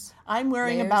layers. I'm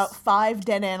wearing Layers. about 5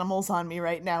 dead animals on me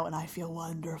right now, and I feel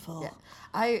wonderful.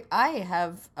 Yeah. I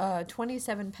have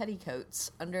 27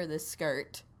 petticoats under this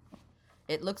skirt.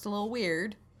 It looks a little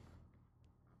weird.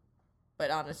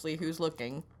 But honestly, who's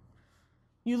looking?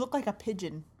 You look like a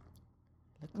pigeon.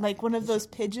 Like one of those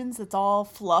pigeons that's all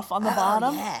fluff on the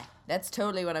bottom. Yeah. That's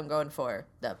totally what I'm going for.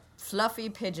 The fluffy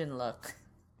pigeon look.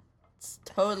 It's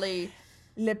totally...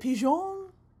 Le pigeon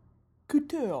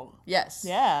couture. Yes.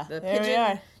 Yeah, The there we pigeon.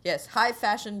 are. Yes, high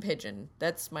fashion pigeon.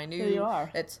 That's my new... There you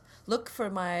are. It's look for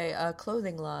my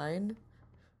clothing line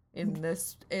in the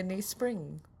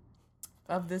spring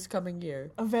of this coming year.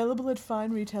 Available at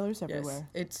fine retailers everywhere.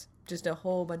 Yes, it's just a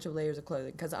whole bunch of layers of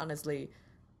clothing. Because honestly,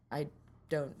 I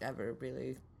don't ever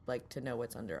really like to know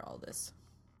what's under all this.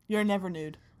 You're never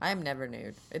nude. I am never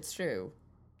nude. It's true.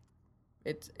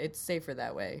 It's safer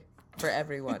that way for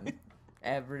everyone.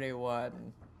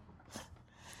 Everyone.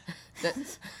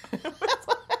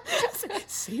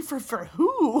 Safer for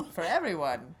who? For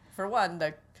everyone. For one,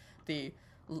 the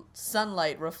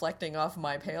sunlight reflecting off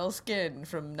my pale skin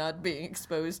from not being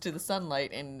exposed to the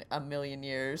sunlight in a million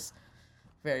years.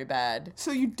 very bad.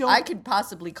 So you don't. I could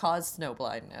possibly cause snow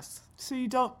blindness. So you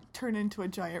don't turn into a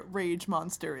giant rage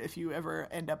monster if you ever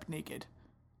end up naked.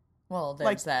 Well, there's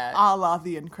Like that. a la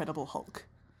the Incredible Hulk.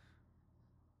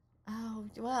 Oh,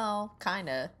 well,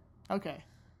 kinda. Okay.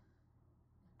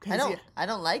 I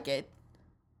don't like it.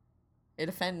 It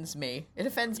offends me. It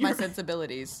offends my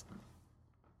sensibilities.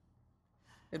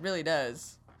 It really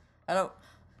does. I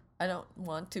don't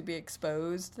want to be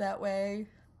exposed that way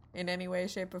in any way,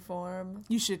 shape, or form.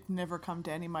 You should never come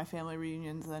to any of my family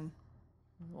reunions then.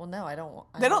 Well, no, I don't.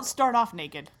 They don't start off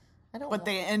naked, I don't. but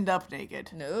they end up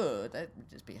naked. No, that would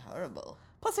just be horrible.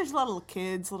 Plus, there's a lot of little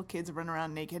kids. Little kids run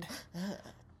around naked.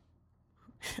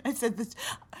 I said this.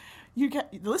 The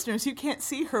listeners, you can't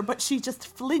see her, but she just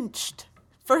flinched.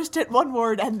 First at one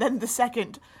word and then the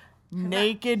second.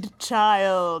 Naked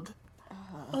child.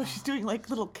 Oh, she's doing like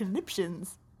little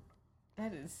conniptions.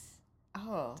 That is.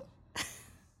 Oh.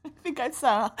 I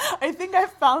think I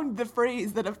found the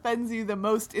phrase that offends you the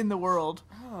most in the world.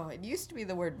 Oh, it used to be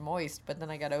the word moist, but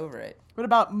then I got over it. What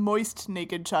about moist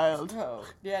naked child? Oh,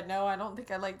 yeah, no, I don't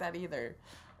think I like that either.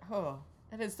 Oh,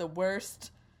 that is the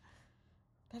worst.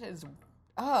 That is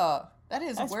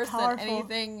That's worse powerful. than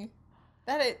anything.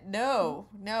 No,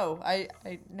 I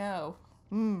no.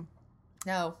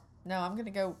 No, I'm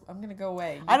gonna go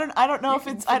away. I don't know if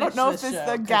can it's finish this the show,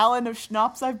 'cause- gallon of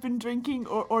schnapps I've been drinking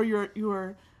or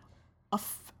your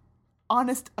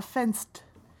honest offensed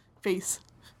face.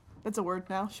 That's a word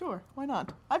now. Sure, why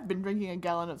not? I've been drinking a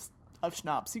gallon of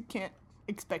schnapps. You can't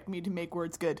expect me to make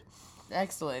words good.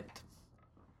 Excellent.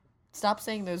 Stop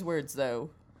saying those words though.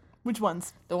 Which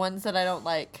ones? The ones that I don't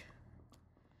like.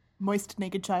 Moist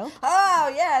naked child?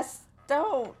 Oh yes,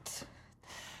 don't.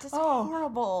 That's Oh.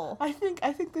 horrible. I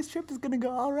think this trip is gonna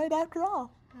go all right after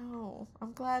all. Oh,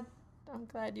 I'm glad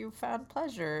you found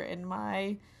pleasure in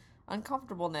my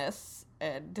uncomfortableness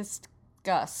and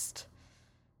disgust,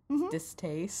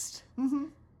 distaste,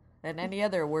 and any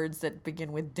other words that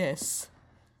begin with dis.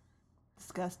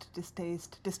 Disgust,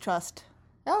 distaste, distrust.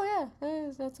 Oh yeah,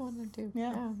 that's one of them too.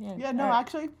 Yeah. Oh, yeah. Yeah, no, All right.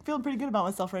 actually feeling pretty good about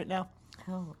myself right now.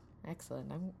 Oh,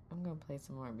 excellent. I'm gonna play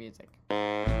some more music.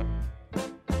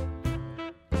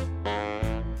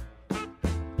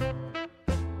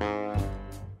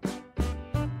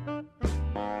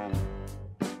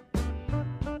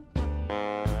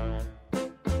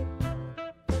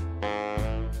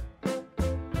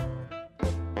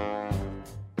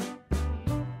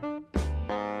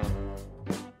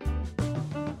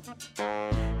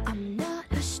 I'm not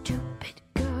a stupid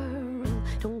girl,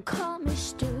 don't call me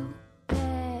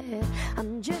stupid.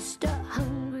 I'm just a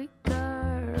hungry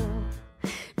girl.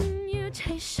 You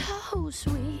taste so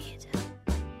sweet.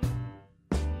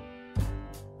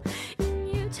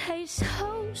 You taste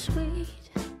so sweet.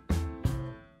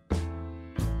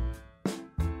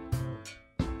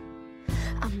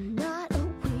 I'm not a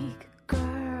weak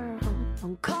girl,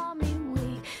 don't call me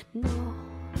weak, no.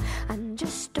 I'm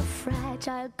just a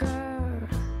fragile girl.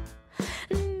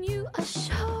 You are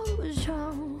so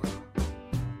strong.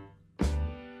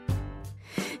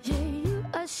 Yeah, you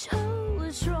are so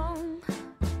strong.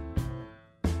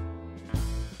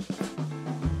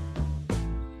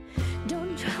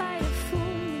 Don't try to fool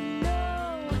me,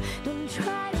 no. Don't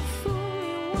try to fool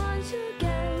me once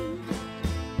again.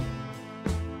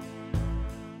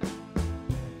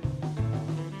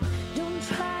 Don't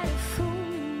try to fool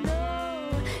me,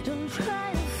 no. Don't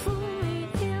try to fool me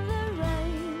in the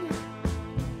rain.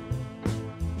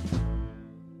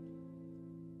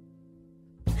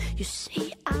 You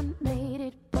see, I made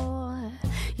it, boy.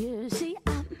 You see,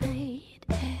 I made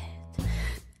it.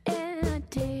 And I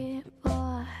did,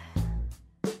 boy.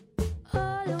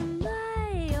 All on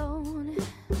my own.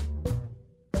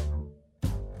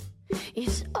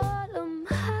 It's all on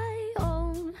my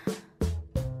own.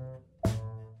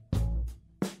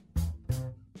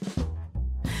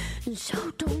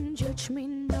 So don't judge me,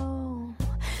 no.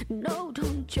 No,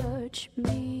 don't judge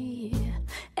me.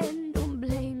 And don't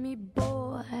blame me,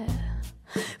 boy,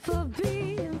 for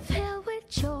being filled with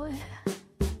joy.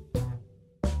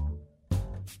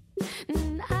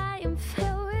 And I am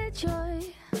filled with joy.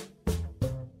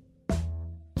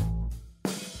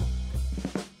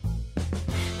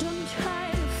 Don't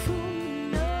try to fool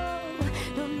me, no.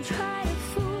 Don't try to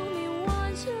fool me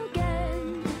once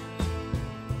again.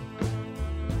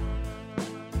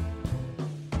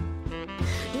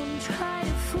 Don't try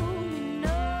to fool me,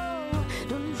 no.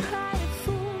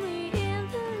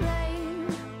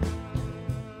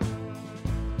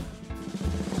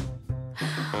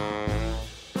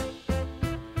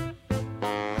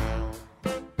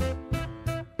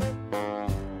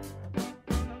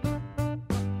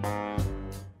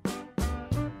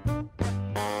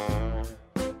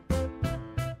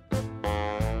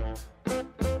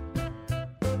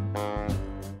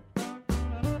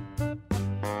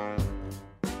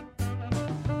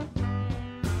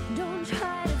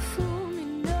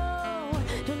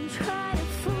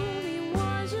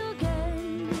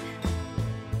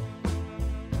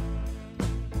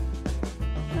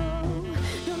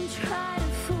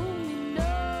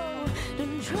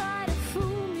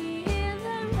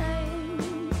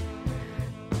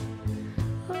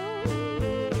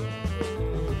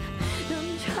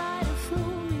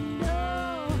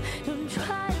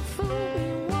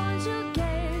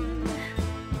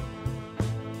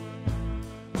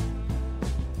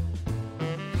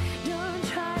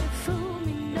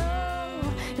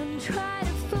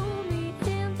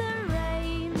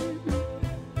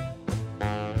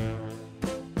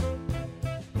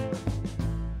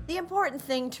 important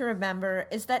thing to remember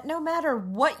is that no matter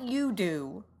what you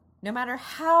do, no matter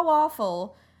how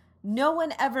awful, no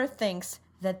one ever thinks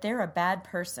that they're a bad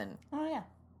person. Oh, yeah.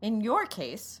 In your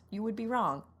case, you would be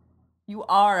wrong. You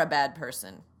are a bad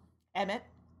person. Emmett,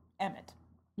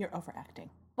 you're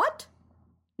overacting. What?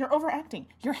 You're overacting.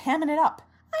 You're hamming it up.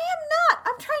 I am not.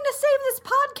 I'm trying to save this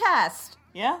podcast.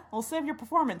 Yeah? We'll save your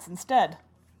performance instead.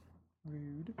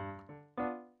 Rude.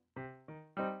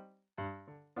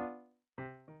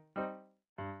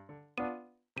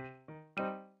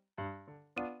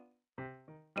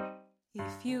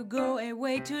 If you go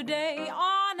away today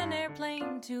on an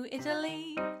airplane to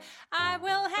Italy, I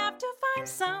will have to find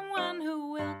someone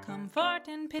who will comfort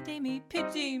and pity me,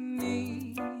 pity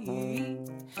me.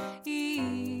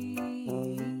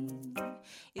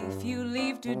 If you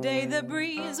leave today, the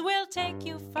breeze will take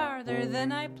you farther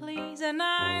than I please, and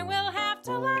I will have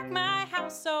to lock my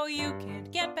house so you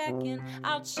can't get back in.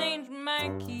 I'll change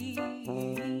my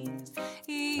keys.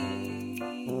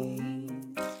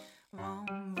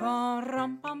 Vom, vom,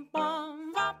 rum, bum,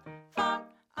 bum, vop, vop,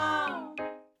 oh.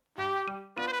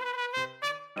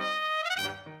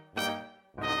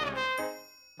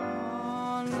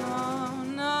 Oh, no,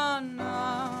 no,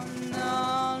 no,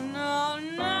 no, no,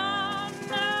 no,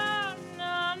 no,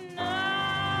 no, no.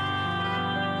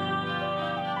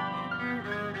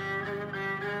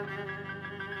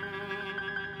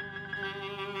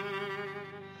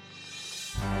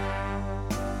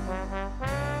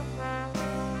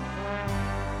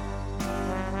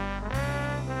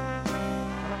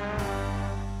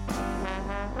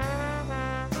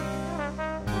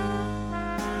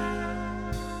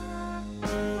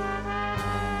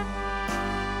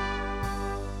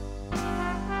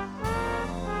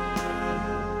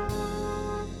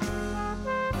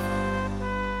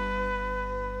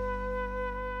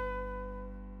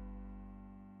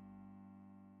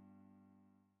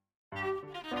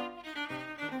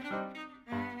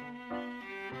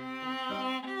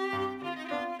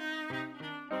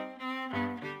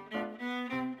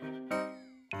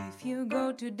 If you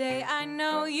go today, I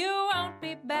know you won't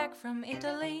be back from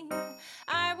Italy.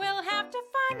 I will have to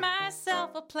find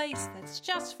myself a place that's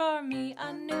just for me,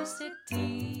 a new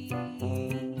city.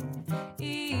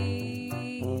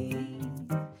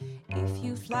 If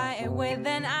you fly away,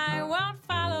 then I won't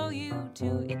follow you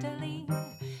to Italy.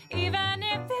 Even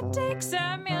if it takes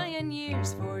 1,000,000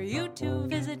 years for you to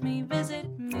visit me, visit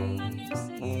me. A new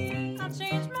city, I'll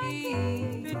change my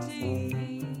city.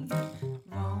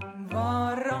 Vom,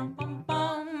 vom, rum, bum,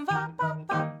 bum, va, ba,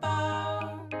 ba, ba.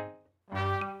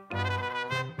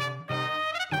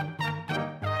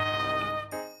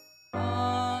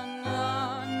 Oh,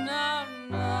 no, no,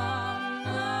 no,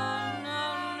 no, no,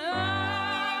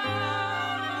 no,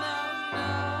 no, no.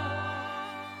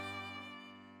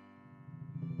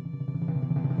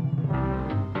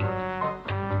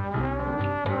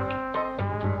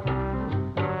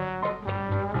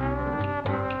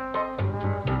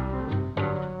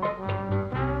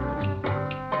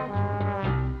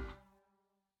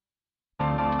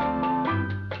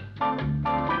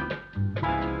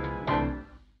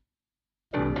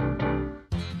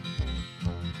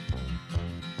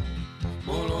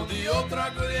 Molodio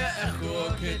tragoria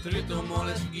echo che trito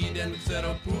moles giden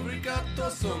xero publicato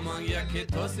somangia che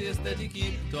tosi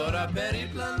estetiki tora per il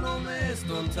plan nome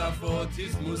stonta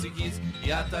fotis musikis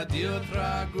iata dio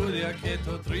tragoria che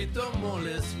to trito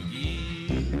moles gi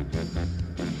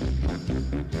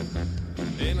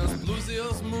Enas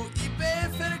blusios mu ipe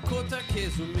ferkota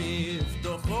kesumif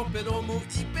Doho pero mu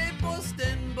ipe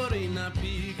posten borina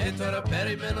pi Etora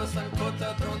peri benos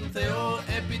ancota tonteo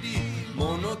epidi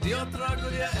Mono dio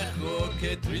tragoria echo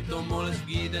che trito moles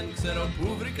giden xero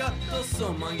publica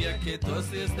Tosso mangia che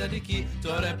tosi estetiki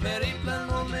Tore peri plan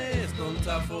nome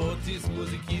stonta fotis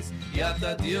musikis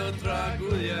Iata dio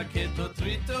tragoria che to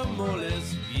trito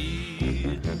moles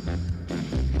gi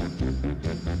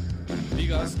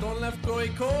Gaston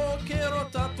lefkoiko che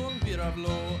rotaton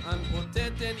piravlo an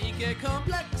poteten ike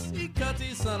complex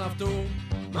ikati sanafto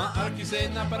ma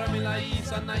archisena paramilai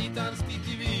sanaitan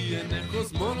stitivi en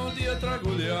cosmono dio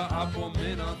tragulia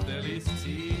apomena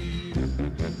delici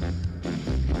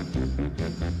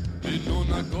e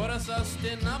non agora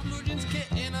sustenablu jins che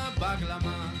ena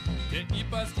baglama che i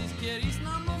pastis keris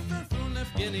namo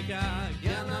Evgenika,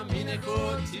 Giana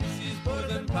Mineko, Tipsis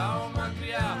Boden Pao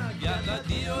Macria, Giada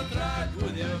Dio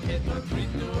Tragudio, Keto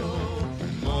Trito,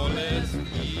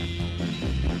 Moleski.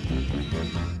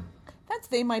 That's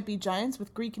They Might Be Giants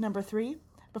with Greek number 3.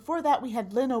 Before that, we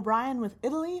had Lynn O'Brien with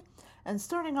Italy. And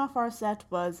starting off our set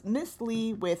was Miss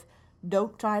Lee with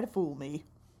Don't Try to Fool Me.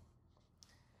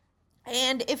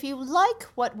 And if you like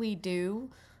what we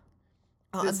do,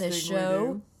 on This this thing we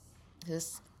show,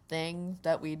 this thing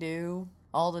that we do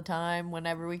all the time,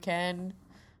 whenever we can,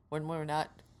 when we're not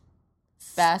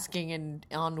basking in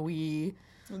ennui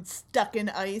And stuck in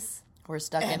ice. or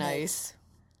stuck in Emmett. ice.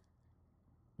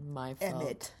 My fault.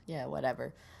 Emmett. Yeah,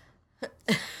 whatever.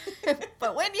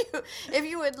 But if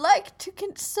you would like to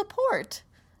support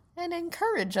and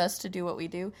encourage us to do what we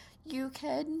do, you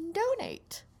can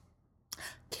donate.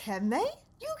 Can they?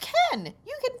 You can.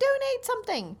 You can donate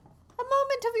something. A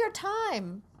moment of your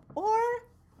time. Or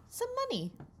some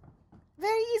money.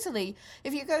 Very easily.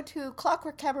 If you go to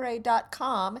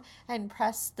clockworkcabaret.com and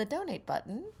press the donate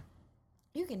button,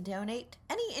 you can donate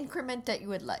any increment that you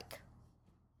would like.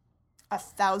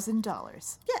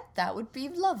 $1,000. Yeah, that would be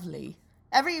lovely.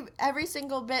 Every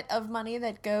single bit of money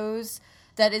that is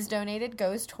donated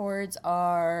goes towards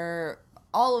all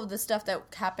of the stuff that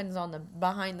happens on the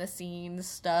behind the scenes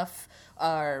stuff,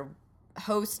 our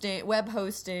web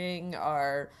hosting,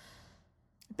 our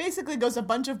Basically goes a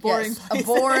bunch of boring places.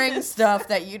 boring stuff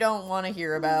that you don't want to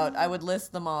hear about. I would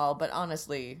list them all, but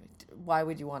honestly, why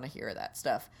would you want to hear that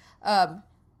stuff?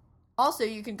 Also,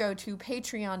 you can go to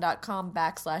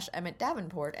patreon.com/Emmett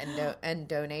Davenport and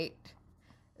donate.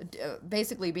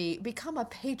 Basically, become a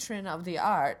patron of the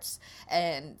arts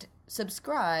and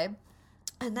subscribe,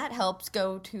 and that helps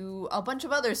go to a bunch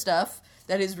of other stuff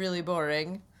that is really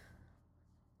boring,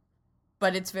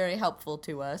 but it's very helpful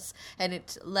to us, and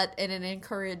it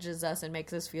encourages us and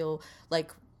makes us feel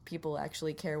like people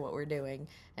actually care what we're doing,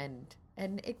 and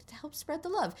it helps spread the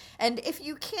love. And if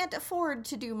you can't afford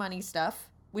to do money stuff,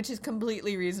 which is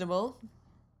completely reasonable,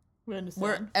 We understand.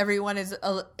 where everyone is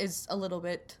a little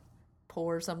bit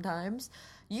poor sometimes,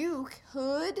 you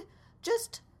could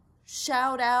just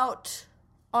shout out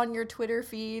on your Twitter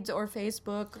feeds or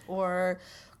Facebook, or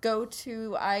go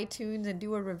to iTunes and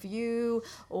do a review,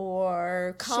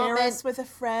 or comment. Share us with a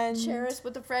friend. Share us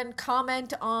with a friend.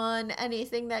 Comment on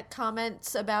anything that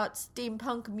comments about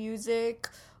steampunk music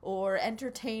or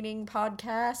entertaining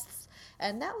podcasts,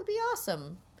 and that would be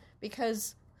awesome,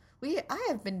 because I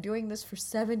have been doing this for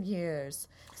 7 years.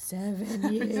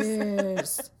 7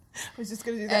 years. I was just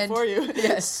going to do that for you.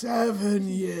 Yes. 7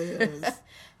 years.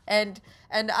 And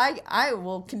I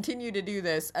will continue to do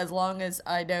this as long as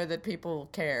I know that people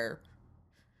care.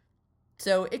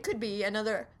 So it could be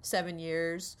another 7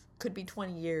 years, could be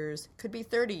 20 years, could be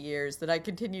 30 years that I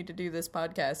continue to do this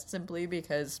podcast simply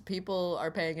because people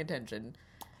are paying attention.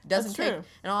 It doesn't That's take, true.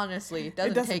 and honestly, It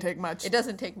doesn't take much. It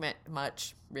doesn't take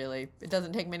much, really. It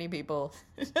doesn't take many people.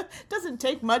 It doesn't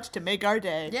take much to make our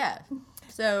day. Yeah.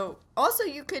 So, also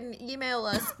you can email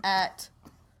us at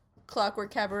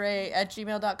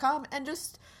clockworkcabaret@gmail.com and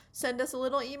just send us a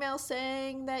little email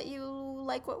saying that you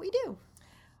like what we do.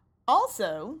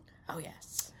 Also, Oh,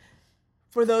 yes.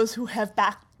 for those who have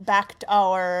backed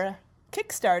our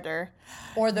Kickstarter,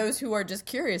 Or those who are just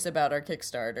curious about our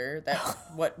Kickstarter, that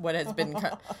what has been,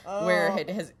 where it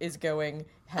is going,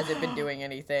 has it been doing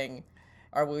anything?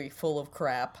 Are we full of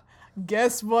crap?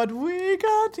 guess what we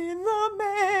got in the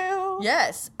mail?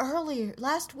 Yes,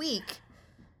 last week.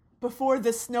 Before the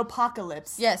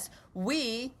snowpocalypse. Yes,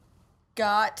 we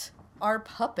got our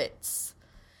puppets.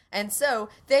 And so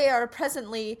they are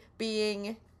presently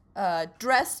being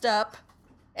dressed up,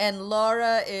 and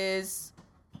Laura is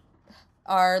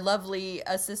our lovely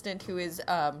assistant who is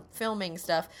filming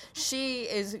stuff. She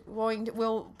is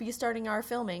will be starting our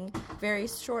filming very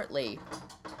shortly.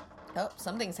 Oh,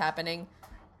 something's happening.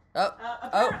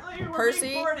 Apparently we're Percy,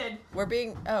 being boarded. we're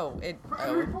being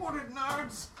Reported,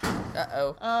 nerds.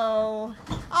 Uh-oh.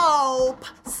 Oh,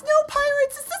 snow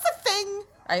pirates, is this a thing?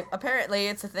 Apparently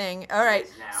it's a thing. All right,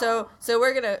 so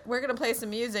we're gonna play some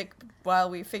music while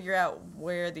we figure out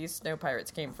where these snow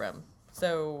pirates came from.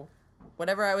 So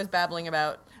whatever I was babbling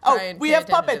about, try and we pay have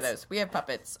attention to puppets. those. We have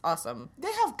puppets. Awesome.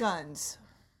 They have guns.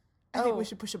 I think we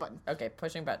should push a button. Okay,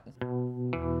 pushing button.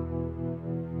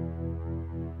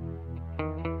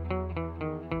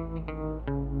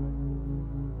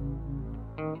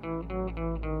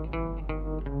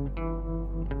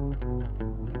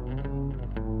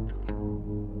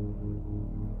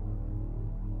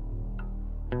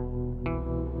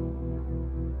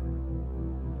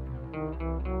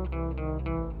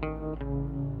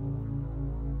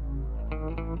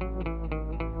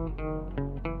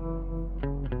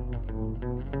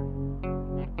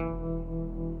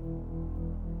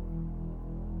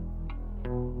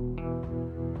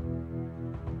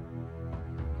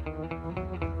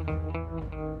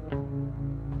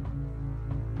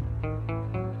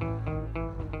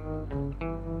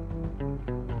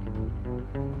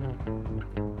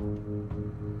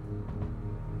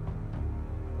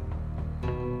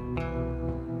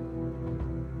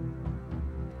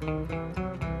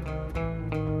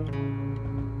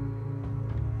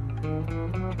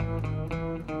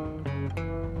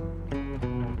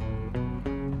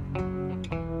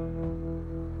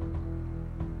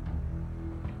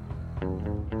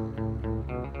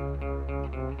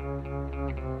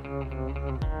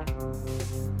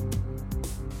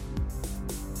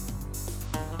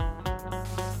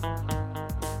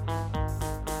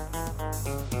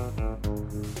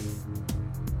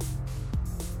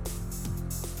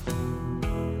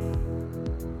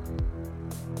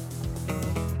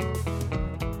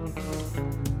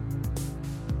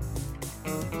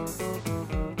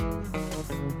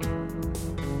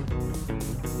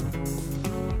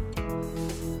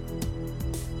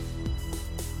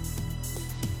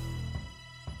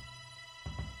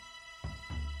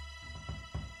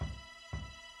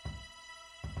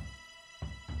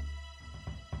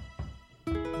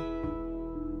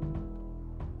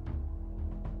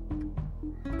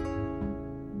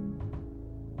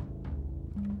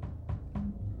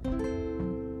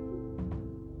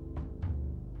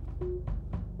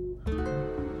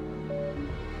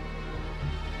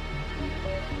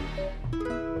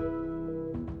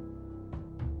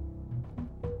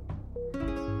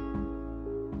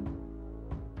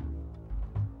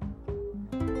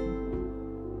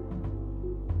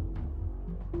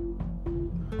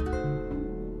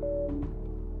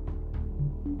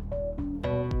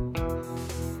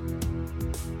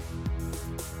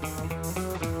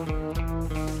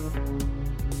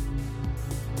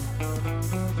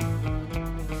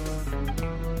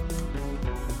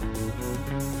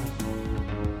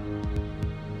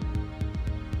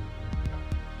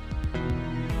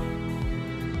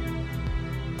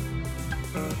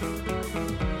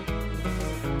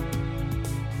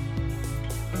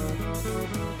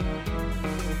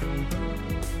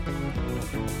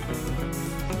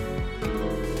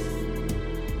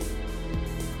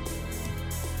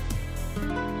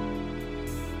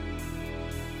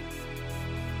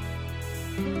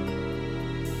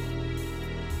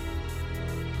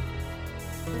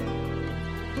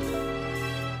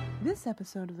 This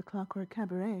episode of the Clockwork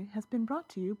Cabaret has been brought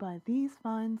to you by these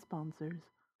fine sponsors.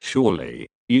 Surely,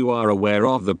 you are aware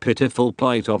of the pitiful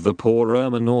plight of the poor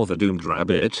ermine or the doomed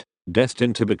rabbit,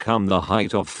 destined to become the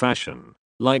height of fashion.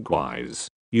 Likewise,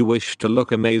 you wish to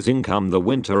look amazing come the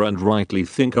winter and rightly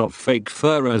think of fake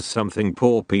fur as something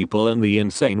poor people and the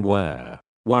insane wear.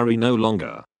 Worry no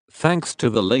longer. Thanks to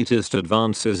the latest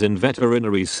advances in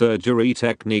veterinary surgery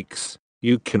techniques,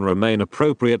 you can remain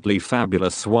appropriately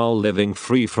fabulous while living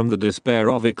free from the despair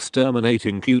of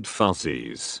exterminating cute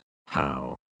fussies.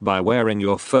 How? By wearing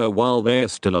your fur while they're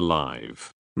still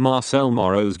alive. Marcel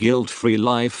Moreau's guilt-free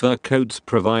live fur coats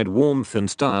provide warmth and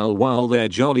style while their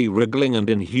jolly wriggling and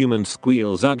inhuman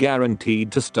squeals are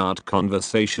guaranteed to start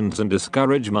conversations and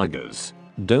discourage muggers.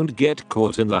 Don't get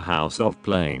caught in the house of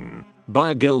plain.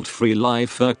 Buy a guilt-free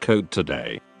live fur coat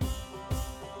today.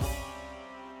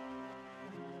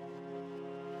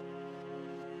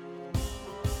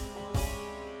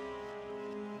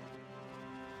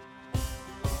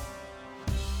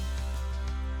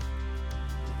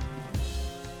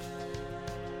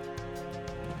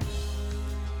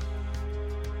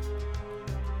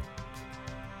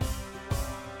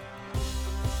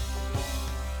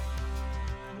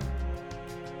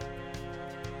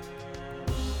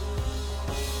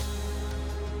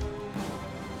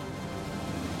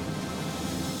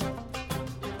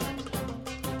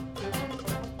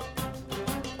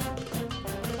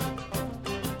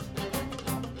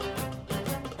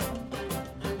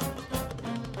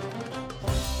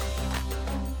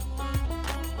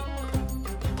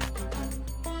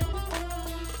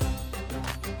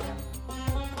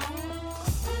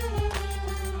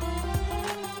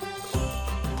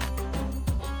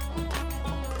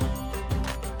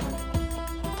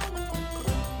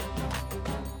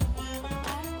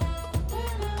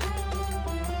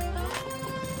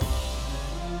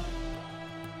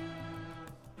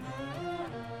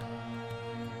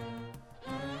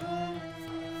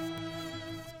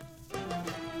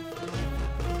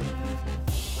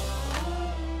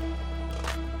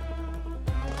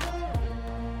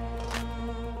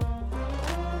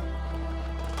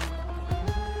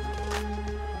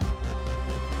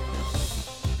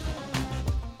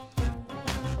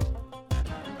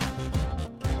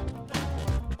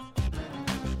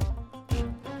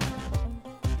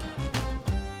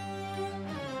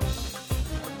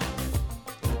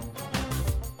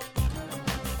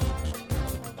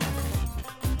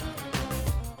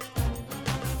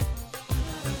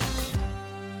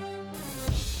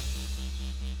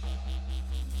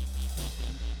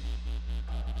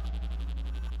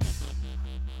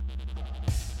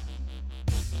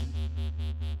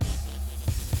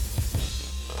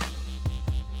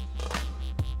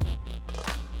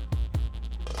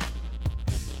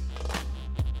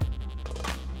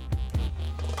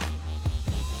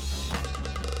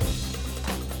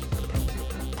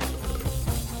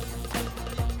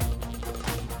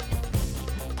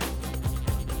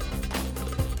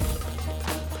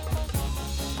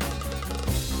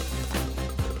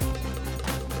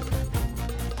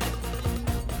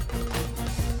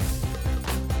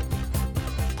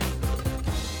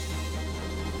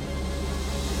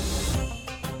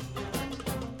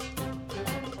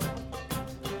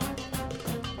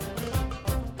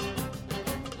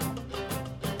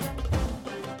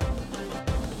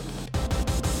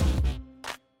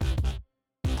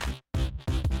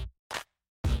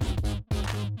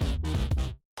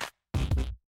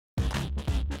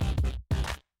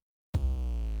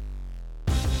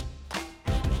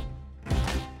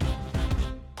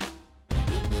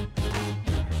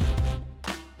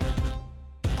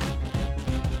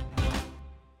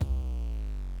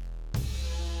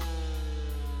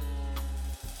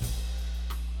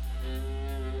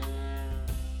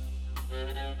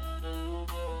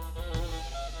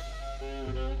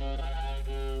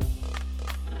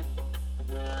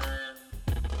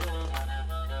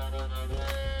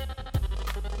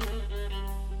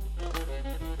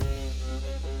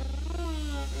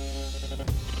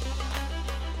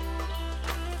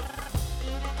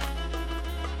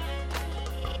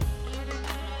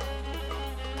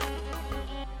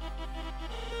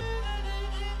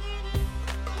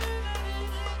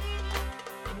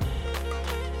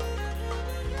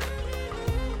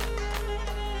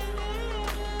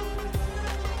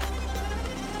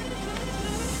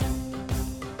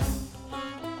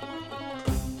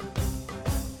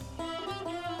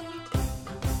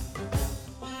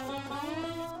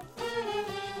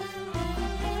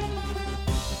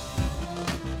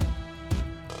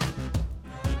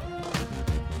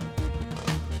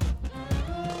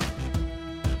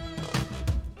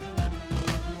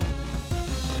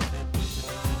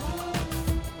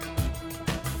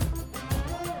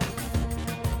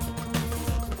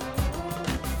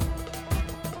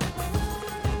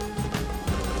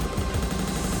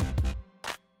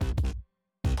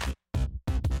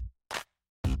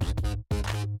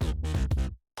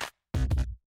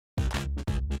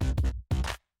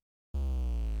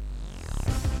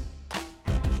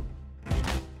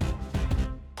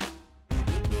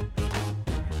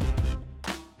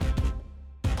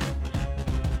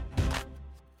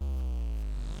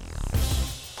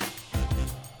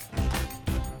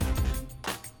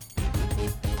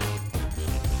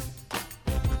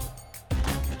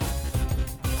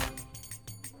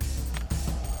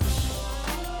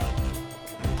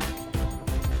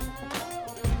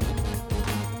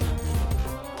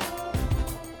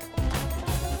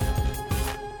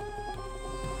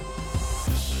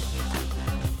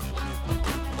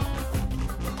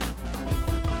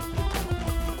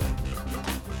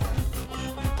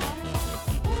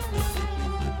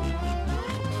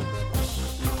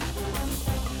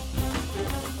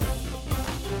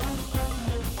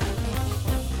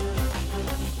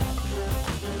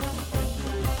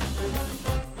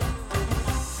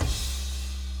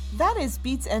 is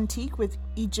Beats Antique with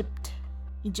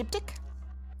Egyptic?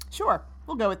 Sure,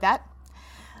 we'll go with that.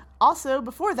 Also,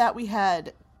 before that, we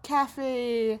had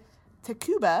Cafe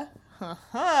Tacuba.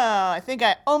 I think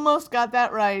I almost got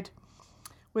that right.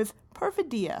 With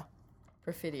Perfidia.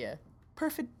 Perfidia.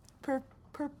 Perfidia.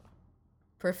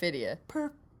 Perfidia.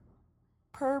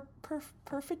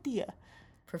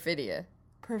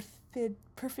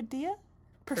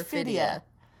 Perfidia.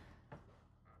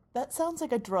 That sounds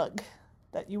like a drug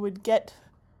that you would get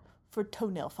for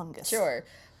toenail fungus. Sure.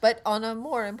 But on a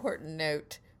more important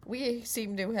note, we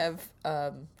seem to have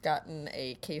gotten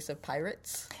a case of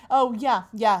pirates. Oh, yeah.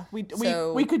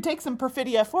 We could take some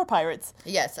Perfidia for pirates.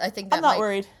 Yes, I think that I'm not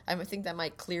worried. I think that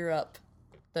might clear up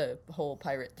the whole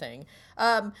pirate thing.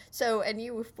 And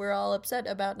you were all upset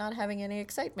about not having any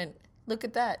excitement. Look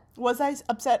at that. Was I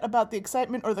upset about the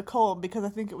excitement or the cold? Because I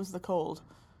think it was the cold.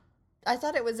 I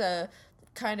thought it was a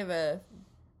kind of a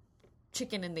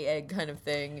chicken and the egg kind of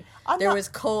thing. Was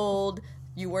cold.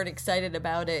 You weren't excited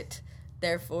about it.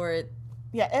 Therefore,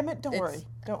 Yeah, Emmett, don't worry.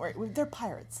 They're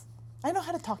pirates. I know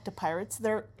how to talk to pirates.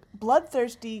 They're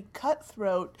bloodthirsty,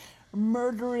 cutthroat,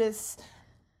 murderous,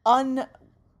 impolite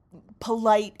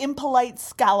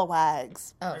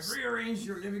scalawags. I've rearranged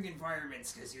your living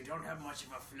environments because you don't have much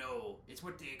of a flow. It's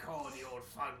what they call the old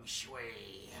feng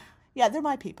shui. Yeah, they're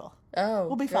my people. Oh,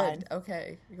 we'll be good. fine.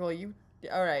 Okay. Well,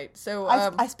 all right. So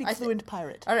I speak fluent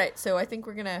pirate. All right. So I think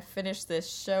we're gonna finish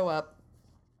this show up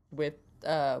with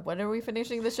when are we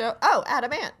finishing the show? Oh,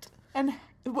 Adamant. And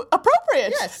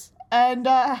appropriate. Yes. And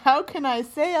how can I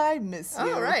say I miss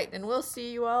you? All right, and we'll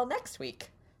see you all next week,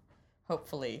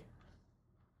 hopefully.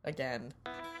 Again.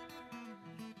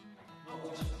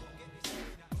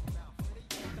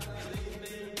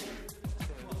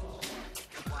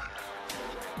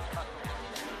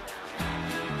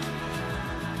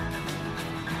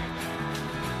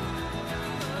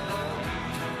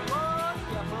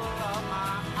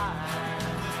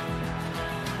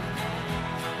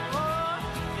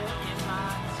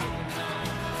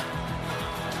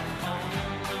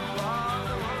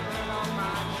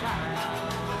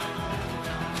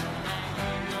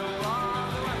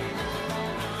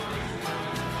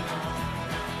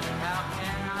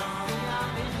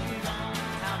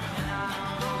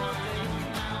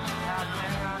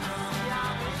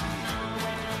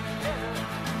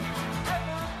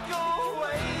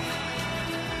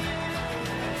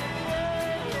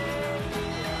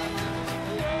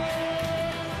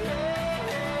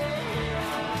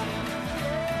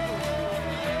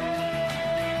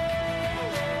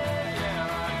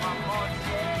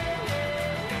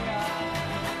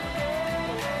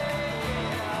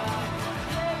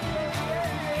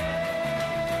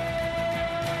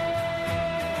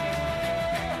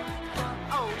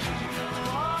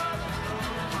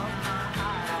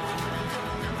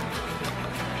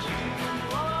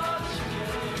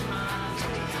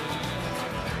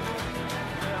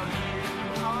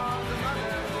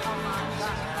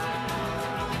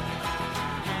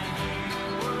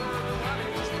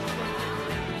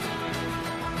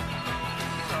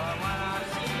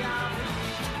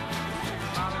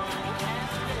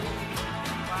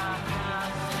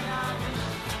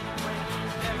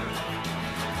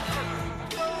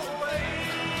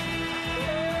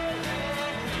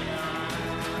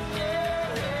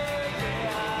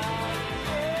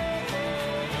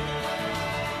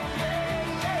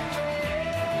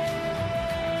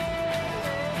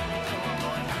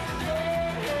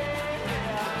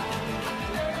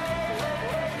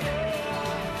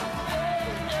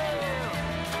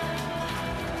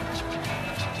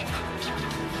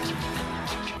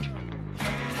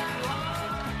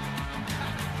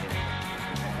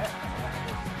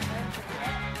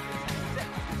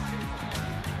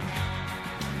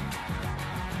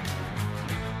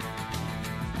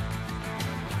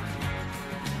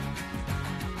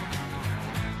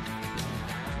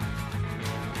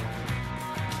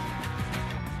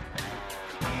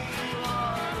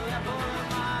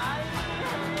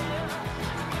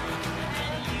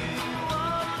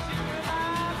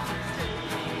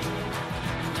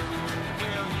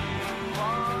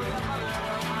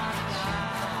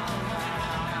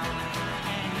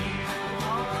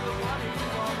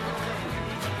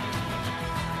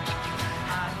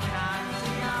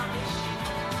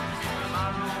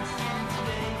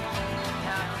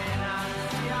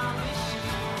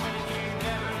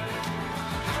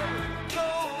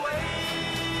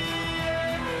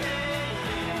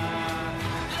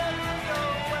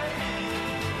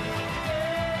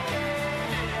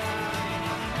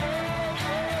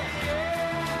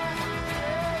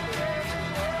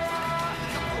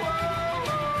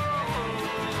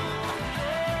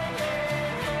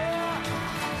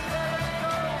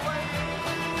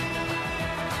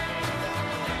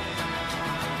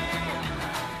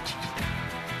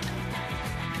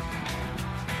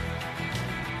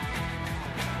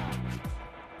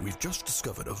 We've just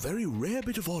discovered a very rare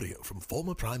bit of audio from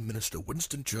former Prime Minister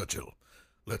Winston Churchill.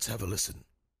 Let's have a listen.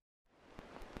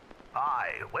 I,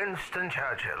 Winston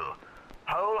Churchill,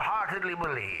 wholeheartedly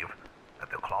believe that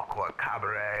the Clockwork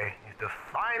Cabaret is the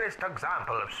finest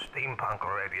example of steampunk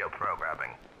radio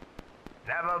programming.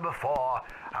 Never before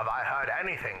have I heard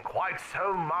anything quite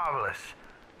so marvelous,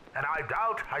 and I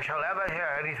doubt I shall ever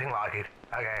hear anything like it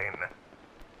again.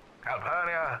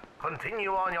 Calpurnia,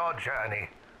 continue on your journey,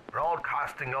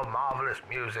 broadcasting your marvelous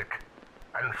music,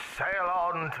 and sail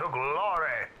on to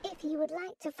glory. If you would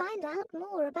like to find out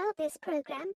more about this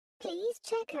program, please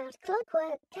check out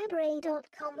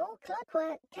clockworkcabaret.com or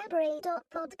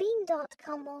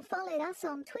clockworkcabaret.podbean.com or follow us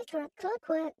on Twitter at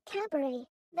Clockwork Cabaret.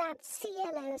 That's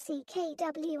CLOCKWRK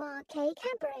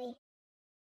Cabaret.